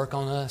Spirit to work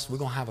on us, we're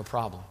going to have a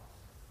problem.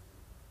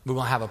 We're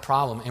going to have a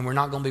problem, and we're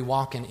not going to be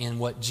walking in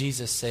what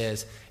Jesus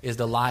says is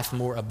the life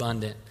more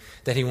abundant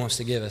that he wants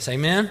to give us.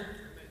 Amen?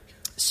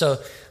 So,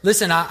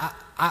 listen,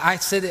 I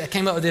said I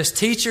came up with this.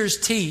 Teachers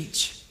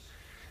teach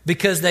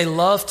because they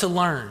love to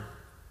learn.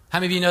 How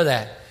many of you know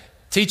that?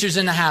 Teachers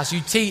in the house, you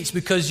teach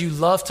because you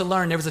love to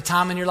learn. There was a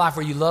time in your life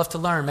where you love to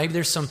learn. Maybe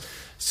there's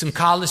some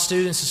college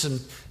students or some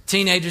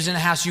teenagers in the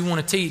house you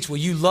want to teach. Well,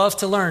 you love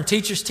to learn.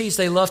 Teachers teach,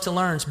 they love to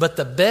learn. But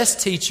the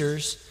best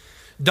teachers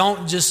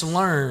don't just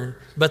learn,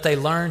 but they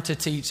learn to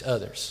teach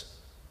others.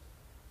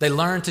 They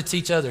learn to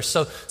teach others.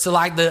 So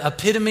like the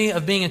epitome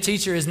of being a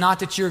teacher is not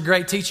that you're a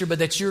great teacher, but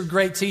that you're a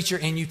great teacher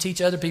and you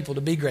teach other people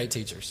to be great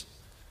teachers.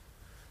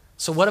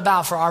 So what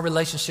about for our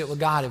relationship with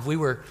God if we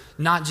were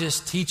not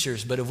just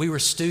teachers, but if we were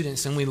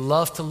students and we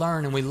love to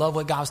learn and we love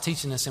what God's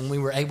teaching us and we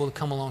were able to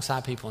come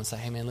alongside people and say,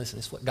 hey man, listen,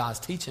 this is what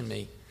God's teaching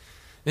me.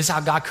 This is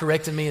how God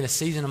corrected me in a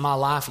season of my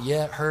life.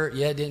 Yeah, it hurt.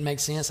 Yeah, it didn't make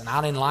sense. And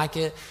I didn't like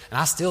it. And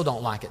I still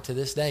don't like it to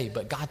this day.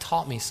 But God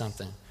taught me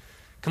something.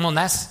 Come on,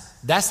 that's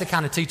the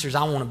kind of teachers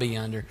I want to be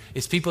under.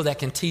 It's people that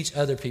can teach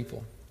other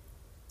people.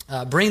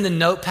 Bring the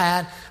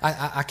notepad.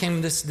 I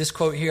came with this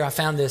quote here. I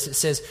found this. It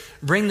says,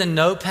 bring the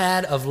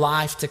notepad of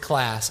life to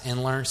class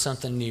and learn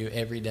something new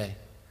every day.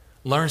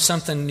 Learn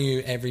something new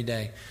every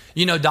day.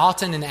 You know,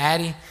 Dalton and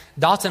Addie,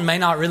 Dalton may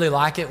not really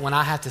like it when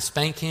I have to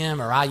spank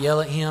him or I yell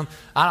at him.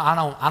 I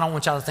don't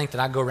want y'all to think that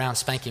I go around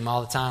spanking him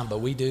all the time, but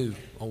we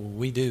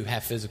do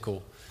have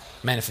physical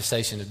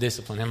manifestation of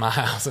discipline in my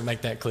house, to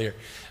make that clear.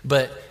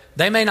 But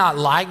they may not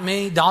like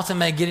me. Dalton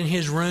may get in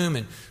his room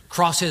and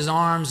cross his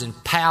arms and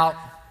pout,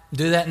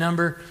 do that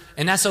number,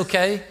 and that's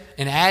okay.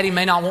 And Addie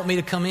may not want me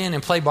to come in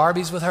and play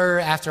Barbies with her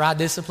after I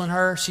discipline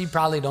her. She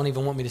probably don't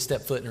even want me to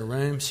step foot in her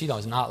room. She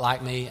does not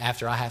like me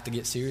after I have to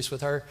get serious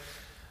with her.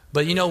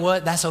 But you know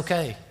what? That's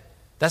okay.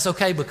 That's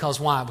okay because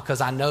why?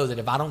 Because I know that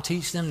if I don't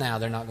teach them now,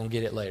 they're not going to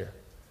get it later.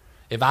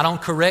 If I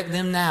don't correct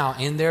them now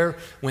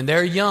when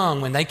they're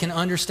young, when they can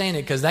understand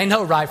it, because they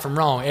know right from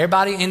wrong.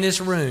 Everybody in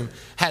this room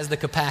has the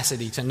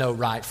capacity to know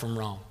right from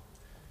wrong.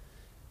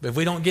 But if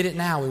we don't get it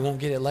now, we won't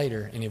get it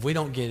later. And if we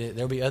don't get it,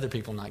 there'll be other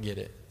people not get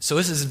it. So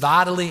this is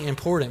vitally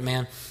important,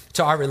 man,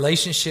 to our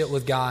relationship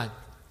with God.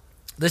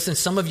 Listen,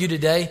 some of you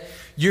today,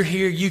 you're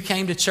here, you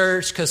came to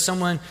church because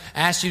someone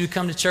asked you to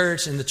come to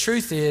church. And the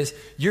truth is,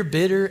 you're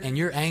bitter and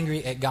you're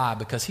angry at God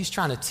because he's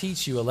trying to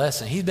teach you a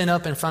lesson. He's been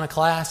up in front of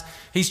class.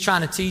 He's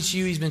trying to teach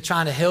you. He's been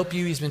trying to help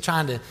you. He's been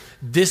trying to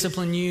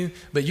discipline you.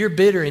 But you're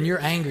bitter and you're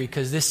angry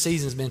because this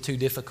season's been too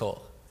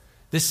difficult.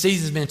 This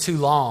season's been too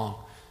long.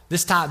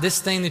 This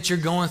thing that you're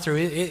going through,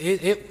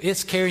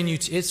 it's carrying you,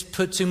 it's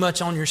put too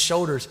much on your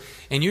shoulders,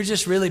 and you're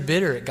just really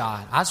bitter at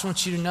God. I just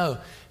want you to know,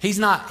 He's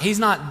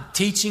not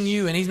teaching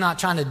you, and He's not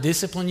trying to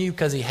discipline you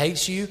because He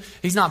hates you.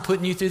 He's not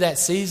putting you through that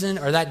season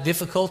or that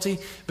difficulty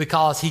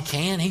because He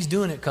can. He's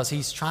doing it because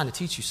He's trying to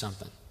teach you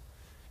something.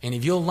 And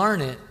if you'll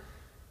learn it,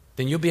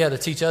 then you'll be able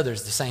to teach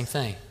others the same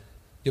thing.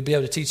 You'll be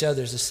able to teach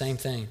others the same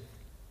thing.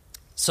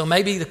 So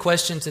maybe the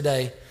question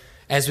today,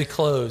 as we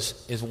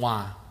close, is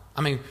why?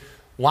 I mean,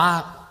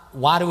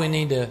 why do we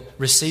need to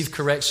receive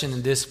correction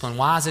and discipline?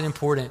 Why is it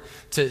important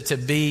to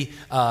be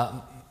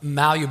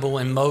malleable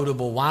and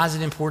moldable? Why is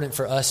it important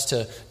for us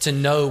to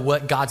know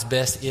what God's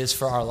best is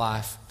for our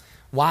life?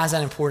 Why is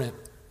that important?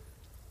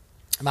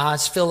 I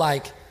just feel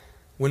like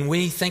when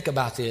we think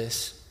about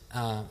this,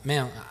 I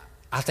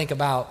think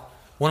about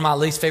one of my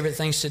least favorite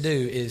things to do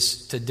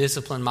is to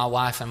discipline my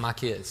wife and my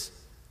kids.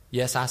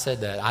 Yes, I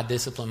said that. I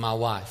discipline my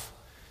wife.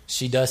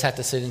 She does have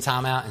to sit in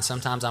timeout, and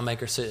sometimes I make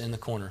her sit in the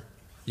corner.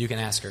 You can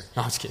ask her.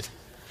 No, I'm just kidding.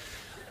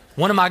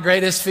 One of my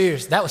greatest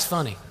fears, that was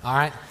funny, all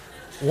right?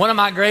 One of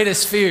my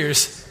greatest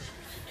fears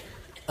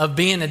of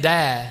being a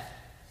dad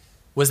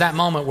was that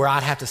moment where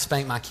I'd have to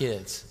spank my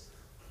kids,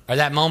 or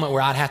that moment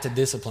where I'd have to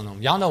discipline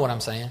them. Y'all know what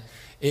I'm saying?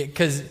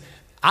 Because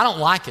I don't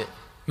like it.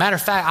 Matter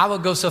of fact, I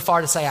would go so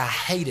far to say I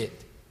hate it.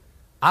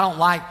 I don't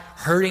like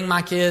hurting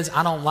my kids.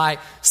 I don't like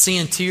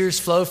seeing tears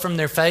flow from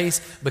their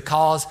face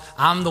because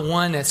I'm the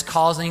one that's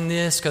causing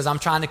this because I'm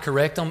trying to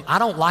correct them. I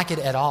don't like it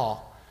at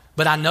all.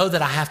 But I know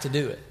that I have to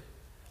do it.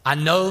 I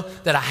know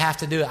that I have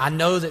to do it. I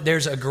know that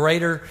there's a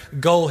greater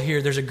goal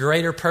here. There's a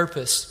greater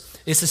purpose.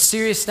 It's a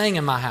serious thing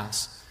in my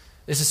house.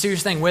 It's a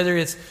serious thing. Whether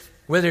it's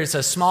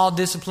a small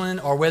discipline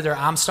or whether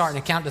I'm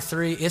starting to count to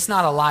 3, it's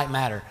not a light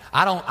matter.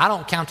 I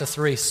don't count to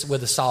 3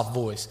 with a soft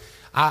voice.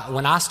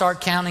 When I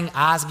start counting,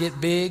 eyes get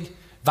big.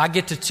 If I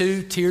get to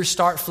 2, tears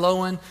start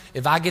flowing.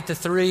 If I get to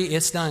 3,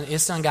 it's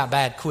done got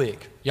bad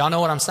quick. Y'all know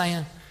what I'm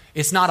saying?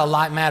 It's not a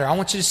light matter. I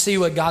want you to see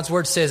what God's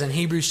word says in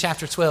Hebrews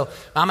chapter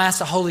 12. I'm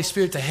asking the Holy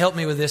Spirit to help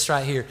me with this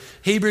right here.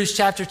 Hebrews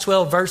chapter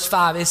 12, verse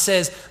 5. It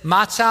says,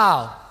 my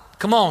child,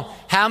 come on.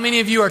 How many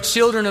of you are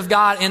children of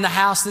God in the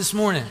house this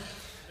morning?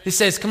 It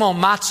says, come on,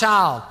 my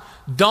child,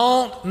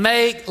 don't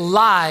make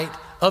light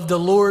of the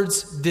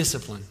Lord's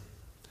discipline.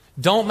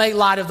 Don't make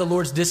light of the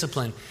Lord's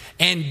discipline.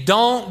 And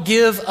don't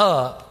give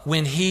up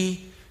when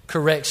He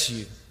corrects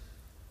you.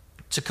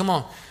 So come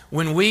on.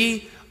 When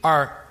we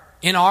are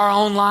in our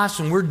own lives,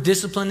 when we're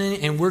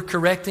disciplining and we're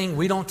correcting,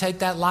 we don't take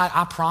that light.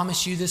 I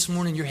promise you this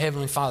morning, your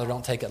Heavenly Father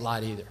don't take it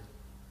light either.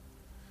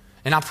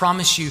 And I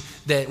promise you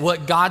that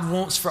what God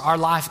wants for our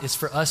life is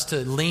for us to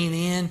lean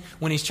in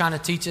when He's trying to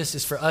teach us,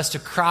 is for us to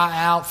cry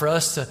out, for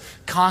us to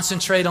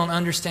concentrate on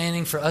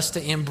understanding, for us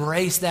to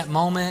embrace that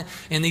moment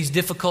in these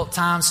difficult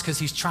times because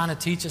He's trying to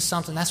teach us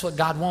something. That's what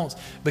God wants,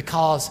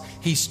 because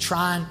He's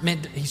trying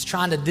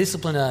to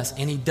discipline us,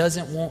 and He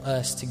doesn't want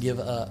us to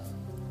give up.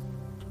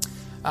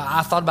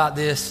 I thought about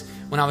this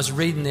when I was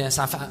reading this.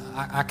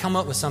 I come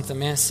up with something,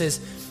 man. It says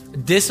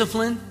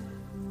discipline,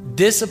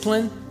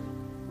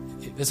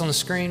 it's on the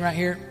screen right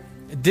here.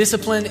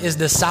 Discipline is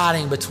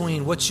deciding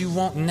between what you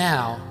want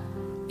now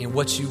and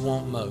what you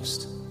want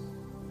most.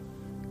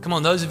 Come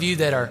on, those of you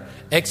that are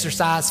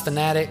exercise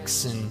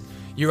fanatics and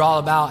you're all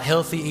about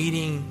healthy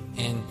eating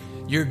and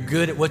you're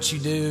good at what you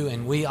do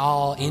and we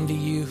all envy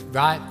you,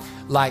 right?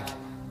 Like,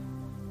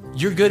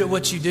 you're good at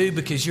what you do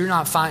because you're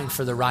not fighting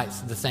for the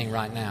thing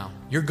right now.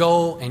 Your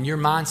goal and your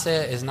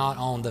mindset is not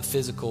on the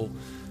physical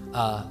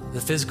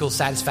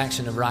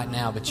satisfaction of right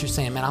now, but you're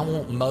saying, man, I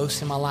want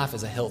most in my life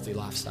as a healthy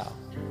lifestyle.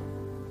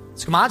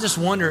 So come on, I just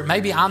wonder,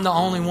 maybe I'm the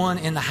only one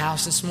in the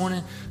house this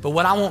morning, but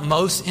what I want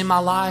most in my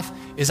life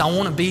is I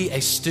want to be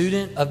a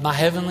student of my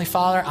Heavenly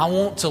Father. I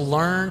want to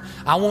learn.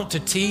 I want to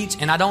teach,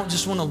 and I don't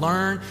just want to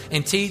learn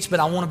and teach, but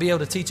I want to be able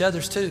to teach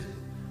others too.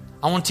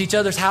 I want to teach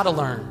others how to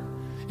learn.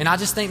 And I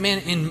just think, man,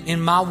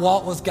 in my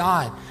walk with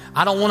God,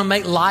 I don't want to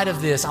make light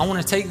of this. I want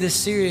to take this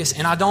serious,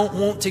 and I don't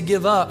want to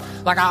give up.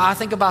 Like, I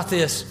think about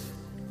this.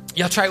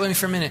 Y'all try it with me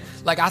for a minute.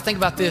 Like, I think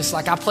about this.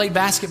 Like, I played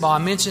basketball. I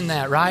mentioned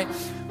that, right?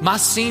 My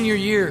senior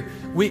year,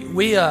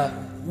 we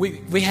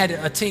had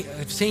a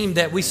team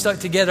that we stuck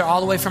together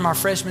all the way from our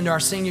freshman to our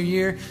senior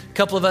year. A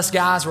couple of us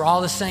guys were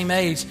all the same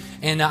age.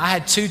 And I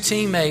had 2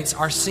 teammates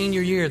our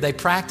senior year. They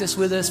practiced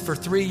with us for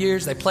 3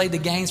 years. They played the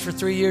games for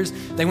 3 years.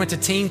 They went to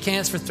team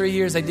camps for 3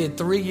 years. They did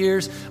 3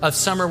 years of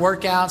summer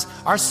workouts.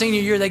 Our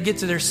senior year, they get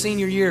to their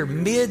senior year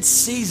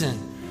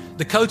mid-season.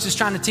 The coach is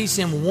trying to teach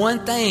them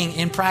one thing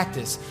in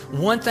practice,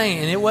 one thing.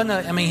 And it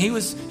wasn't,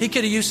 he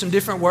could have used some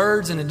different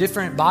words and a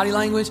different body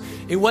language.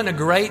 It wasn't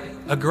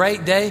a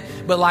great day,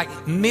 but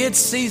like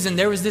mid-season,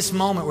 there was this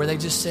moment where they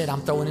just said, I'm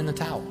throwing in the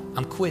towel.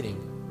 I'm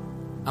quitting.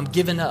 I'm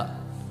giving up.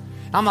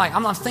 I'm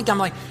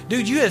like,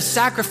 dude, you have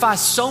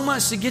sacrificed so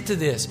much to get to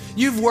this.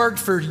 You've worked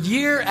for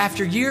year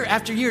after year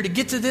after year to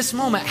get to this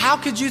moment. How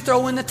could you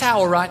throw in the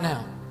towel right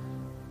now?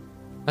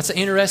 That's an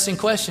interesting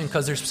question,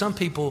 because there's some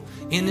people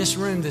in this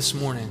room this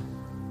morning,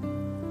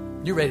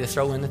 you're ready to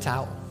throw in the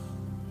towel.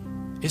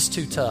 It's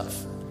too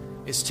tough.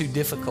 It's too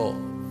difficult.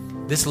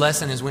 This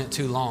lesson has went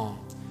too long,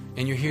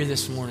 and you're here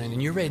this morning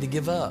and you're ready to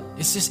give up.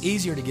 It's just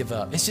easier to give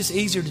up. It's just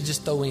easier to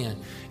just throw in.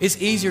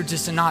 It's easier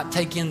just to not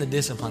take in the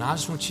discipline. I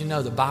just want you to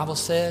know the Bible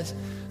says,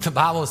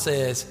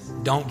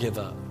 don't give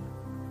up.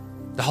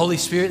 The Holy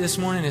Spirit this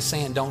morning is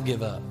saying, don't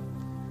give up.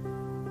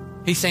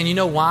 He's saying, you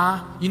know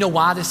why? You know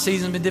why this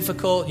season's been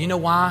difficult? You know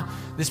why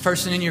this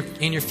person in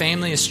your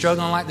family is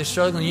struggling like they're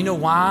struggling? You know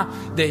why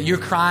that you're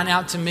crying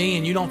out to me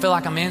and you don't feel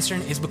like I'm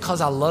answering? It's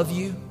because I love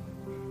you.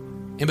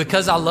 And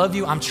because I love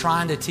you, I'm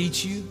trying to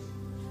teach you.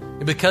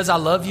 And because I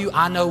love you,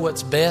 I know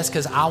what's best,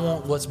 because I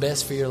want what's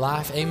best for your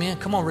life. Amen.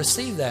 Come on,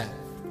 receive that.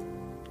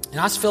 And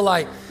I just feel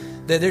like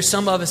that there's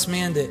some of us,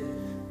 man,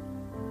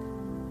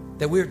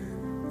 that we're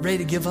ready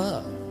to give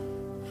up.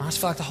 I just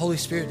feel like the Holy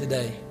Spirit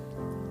today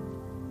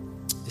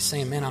is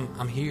saying, man,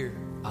 I'm here.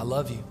 I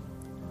love you.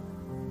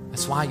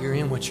 That's why you're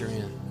in what you're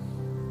in.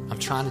 I'm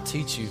trying to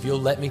teach you. If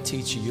you'll let me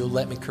teach you, you'll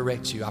let me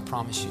correct you, I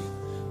promise you,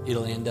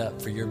 it'll end up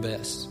for your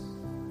best.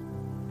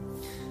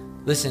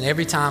 Listen,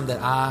 every time that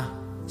I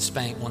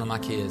spank one of my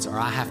kids, or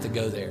I have to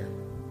go there,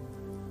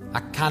 I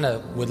kind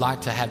of would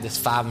like to have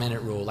this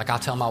 5-minute rule. Like, I'll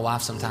tell my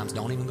wife sometimes,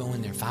 don't even go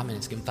in there. 5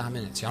 minutes, give them 5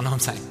 minutes. Y'all know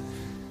what I'm saying?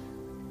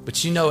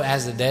 But you know,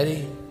 as a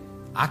daddy,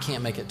 I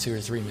can't make it 2 or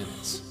 3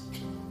 minutes.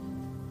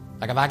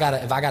 Like, if I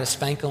gotta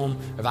spank them,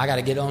 or if I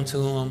gotta get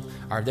onto them,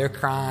 or if they're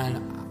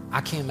crying, I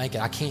can't make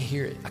it. I can't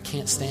hear it. I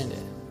can't stand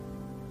it.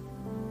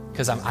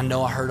 Because I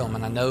know I hurt them,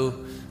 and I know,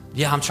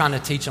 yeah, I'm trying to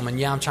teach them, and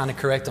yeah, I'm trying to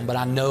correct them, but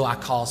I know I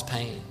cause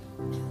pain.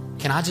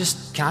 Can I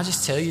just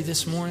tell you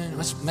this morning?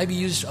 Maybe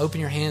you just open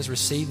your hands,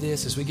 receive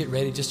this as we get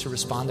ready just to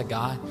respond to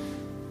God.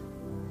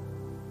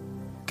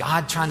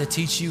 God trying to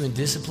teach you and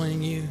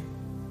disciplining you,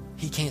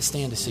 He can't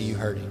stand to see you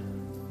hurting.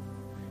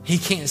 He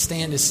can't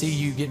stand to see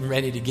you getting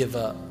ready to give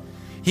up.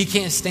 He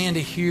can't stand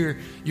to hear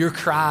your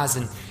cries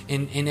and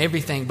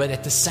everything, but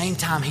at the same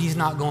time, he's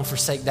not going to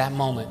forsake that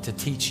moment to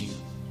teach you.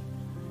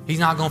 He's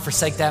not going to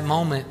forsake that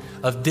moment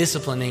of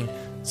disciplining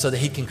so that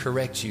he can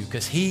correct you,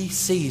 because he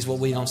sees what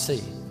we don't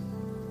see.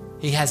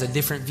 He has a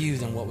different view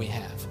than what we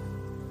have.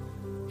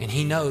 And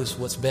he knows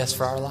what's best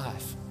for our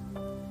life.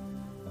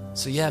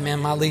 So yeah, man,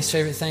 my least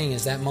favorite thing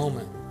is that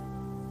moment.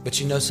 But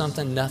you know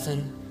something?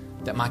 Nothing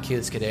that my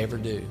kids could ever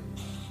do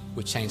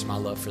would change my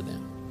love for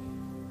them.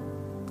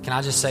 Can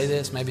I just say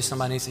this? Maybe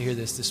somebody needs to hear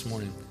this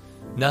morning.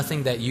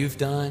 Nothing that you've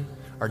done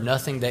or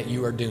nothing that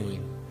you are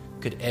doing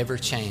could ever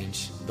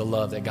change the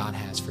love that God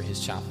has for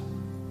his child.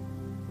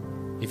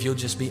 If you'll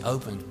just be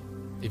open,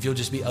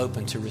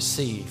 to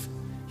receive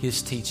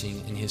his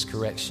teaching and his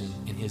correction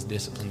and his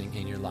disciplining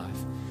in your life.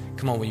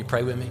 Come on, will you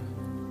pray with me?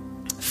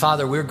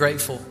 Father, we're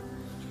grateful,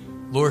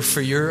 Lord, for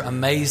your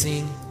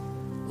amazing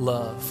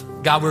love.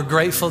 God, we're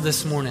grateful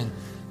this morning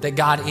that,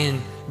 God,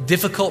 in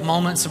difficult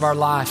moments of our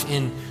life,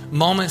 in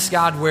moments,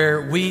 God,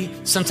 where we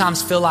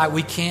sometimes feel like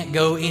we can't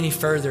go any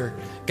further,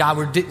 God,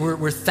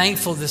 we're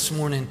thankful this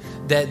morning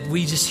that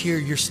we just hear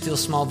your still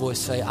small voice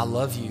say, I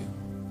love you.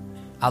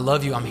 I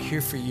love you. I'm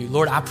here for you.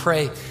 Lord, I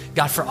pray,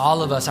 God, for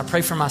all of us. I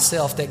pray for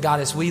myself that,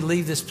 God, as we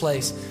leave this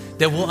place,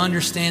 that we'll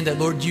understand that,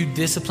 Lord, you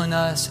discipline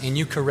us and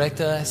you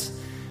correct us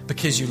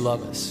because you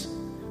love us.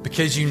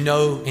 Because you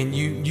know, and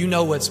you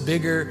know what's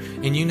bigger,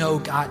 and you know,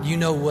 God, you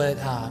know what,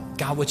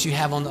 God, what you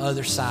have on the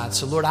other side.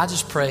 So, Lord, I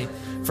just pray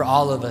for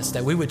all of us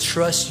that we would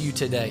trust you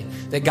today.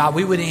 That, God,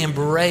 we would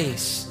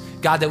embrace,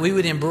 God, that we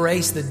would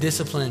embrace the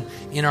discipline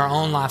in our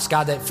own lives.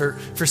 God, that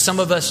for some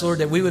of us, Lord,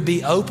 that we would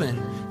be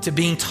open to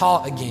being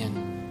taught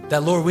again.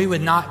 That, Lord, we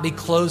would not be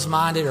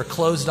closed-minded or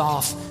closed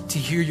off to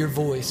hear your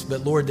voice.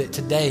 But, Lord, that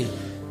today,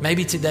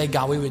 maybe today,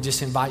 God, we would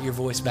just invite your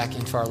voice back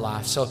into our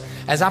life. So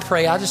as I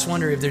pray, I just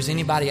wonder if there's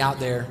anybody out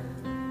there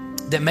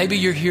that maybe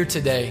you're here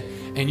today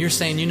and you're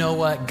saying, you know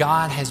what,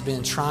 God has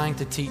been trying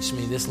to teach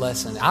me this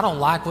lesson. I don't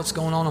like what's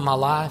going on in my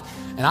life,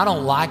 and I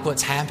don't like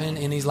what's happened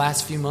in these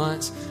last few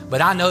months,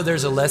 but I know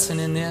there's a lesson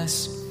in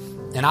this,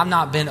 and I've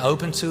not been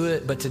open to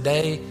it. But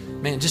today,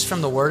 man, just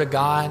from the Word of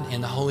God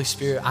and the Holy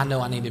Spirit, I know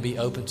I need to be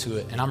open to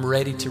it, and I'm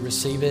ready to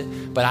receive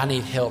it, but I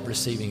need help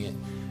receiving it.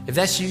 If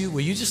that's you,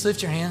 will you just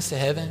lift your hands to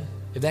heaven?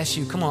 If that's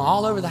you, come on,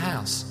 all over the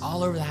house,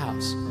 all over the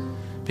house.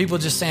 People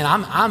just saying,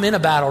 I'm in a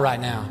battle right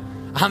now.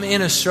 I'm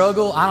in a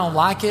struggle. I don't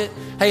like it.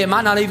 Hey, it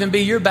might not even be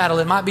your battle.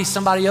 It might be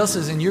somebody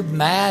else's, and you're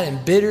mad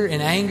and bitter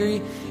and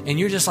angry, and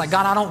you're just like,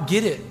 God, I don't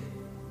get it.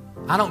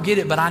 I don't get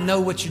it, but I know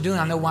what you're doing.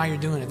 I know why you're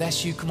doing it. If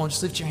that's you, come on,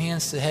 just lift your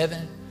hands to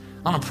heaven.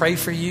 I'm going to pray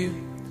for you.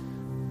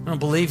 I'm going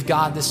to believe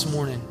God this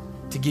morning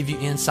to give you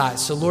insight.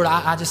 So, Lord,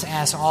 I just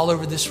ask all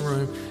over this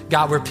room,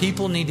 God, where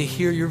people need to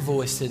hear your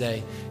voice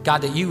today,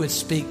 God, that you would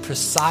speak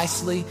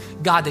precisely,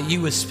 God, that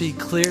you would speak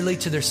clearly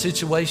to their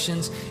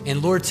situations.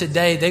 And, Lord,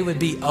 today they would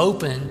be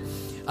open,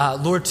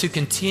 Lord, to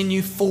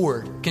continue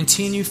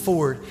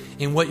forward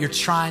in what you're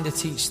trying to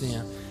teach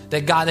them.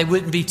 That, God, they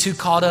wouldn't be too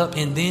caught up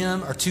in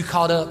them or too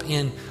caught up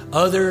in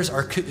others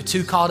or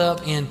too caught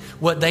up in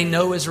what they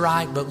know is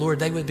right. But, Lord,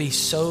 they would be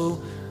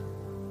so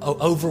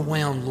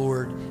overwhelmed,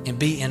 Lord, and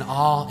be in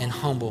awe and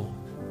humble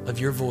of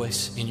your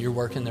voice and your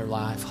work in their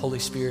life. Holy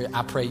Spirit,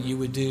 I pray you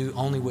would do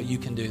only what you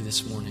can do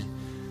this morning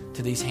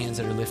to these hands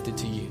that are lifted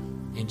to you.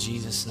 In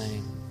Jesus'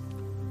 name.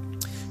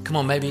 Come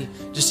on, maybe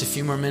just a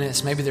few more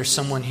minutes. Maybe there's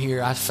someone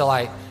here. I feel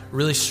like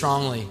really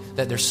strongly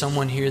that there's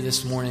someone here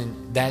this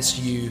morning. That's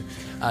you.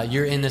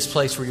 You're in this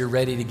place where you're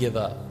ready to give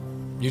up.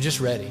 You're just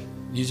ready.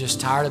 You're just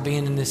tired of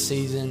being in this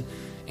season,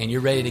 and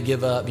you're ready to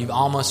give up. You've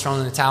almost thrown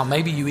in the towel.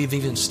 Maybe you've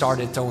even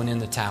started throwing in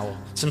the towel.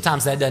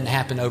 Sometimes that doesn't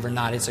happen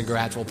overnight. It's a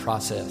gradual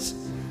process.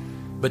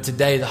 But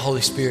today the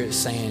Holy Spirit is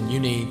saying you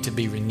need to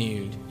be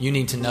renewed. You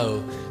need to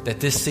know that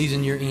this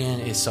season you're in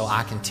is so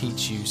I can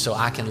teach you, so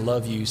I can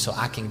love you, so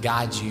I can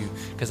guide you,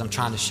 because I'm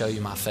trying to show you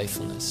my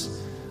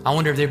faithfulness. I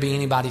wonder if there'd be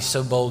anybody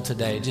so bold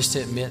today just to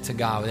admit to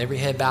God with every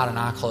head bowed and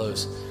eye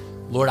closed,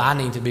 Lord, I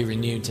need to be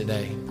renewed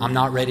today. I'm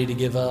not ready to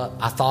give up.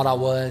 I thought I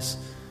was,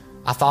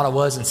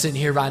 and sitting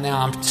here right now,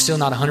 I'm still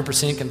not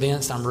 100%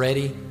 convinced I'm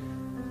ready.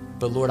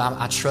 But Lord,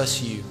 I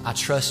trust you. I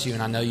trust you,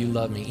 and I know you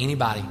love me.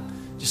 Anybody,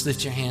 just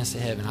lift your hands to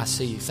heaven. I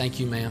see you. Thank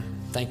you, ma'am.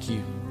 Thank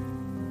you.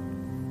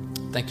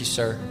 Thank you,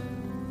 sir.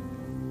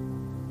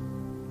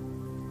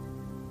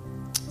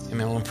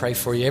 Amen. I want to pray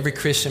for you. Every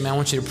Christian, man, I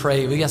want you to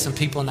pray. We got some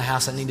people in the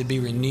house that need to be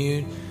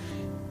renewed.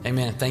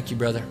 Amen. Thank you,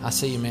 brother. I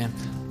see you, man.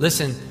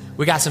 Listen,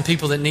 we got some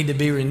people that need to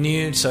be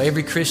renewed. So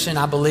every Christian,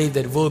 I believe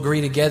that if we'll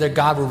agree together,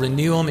 God will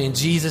renew them in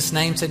Jesus'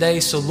 name today.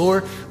 So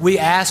Lord, we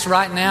ask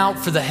right now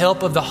for the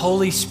help of the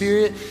Holy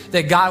Spirit,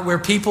 that God, where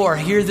people are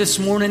here this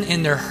morning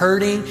and they're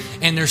hurting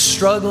and they're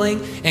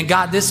struggling, and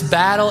God, this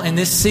battle and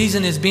this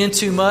season has been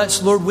too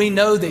much. Lord, we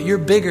know that you're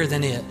bigger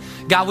than it.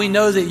 God, we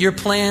know that your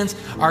plans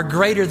are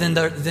greater than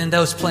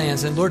those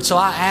plans. And Lord, so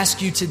I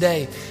ask you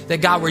today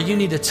that, God, where you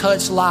need to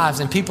touch lives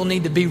and people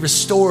need to be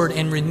restored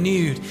and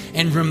renewed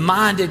and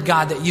reminded,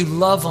 God, that you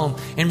love them,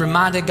 and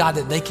reminded, God,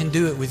 that they can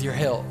do it with your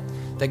help.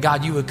 That,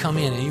 God, you would come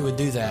in and you would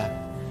do that.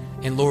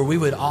 And Lord, we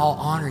would all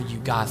honor you,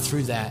 God,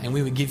 through that, and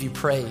we would give you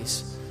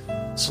praise.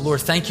 So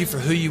Lord, thank you for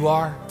who you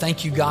are.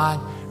 Thank you, God,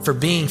 for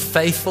being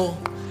faithful.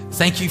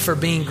 Thank you for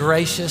being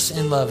gracious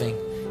and loving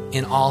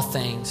in all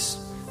things.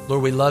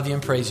 Lord, we love you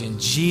and praise you. In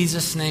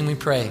Jesus' name we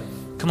pray.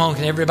 Come on,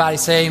 can everybody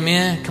say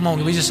amen? Come on,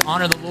 can we just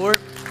honor the Lord?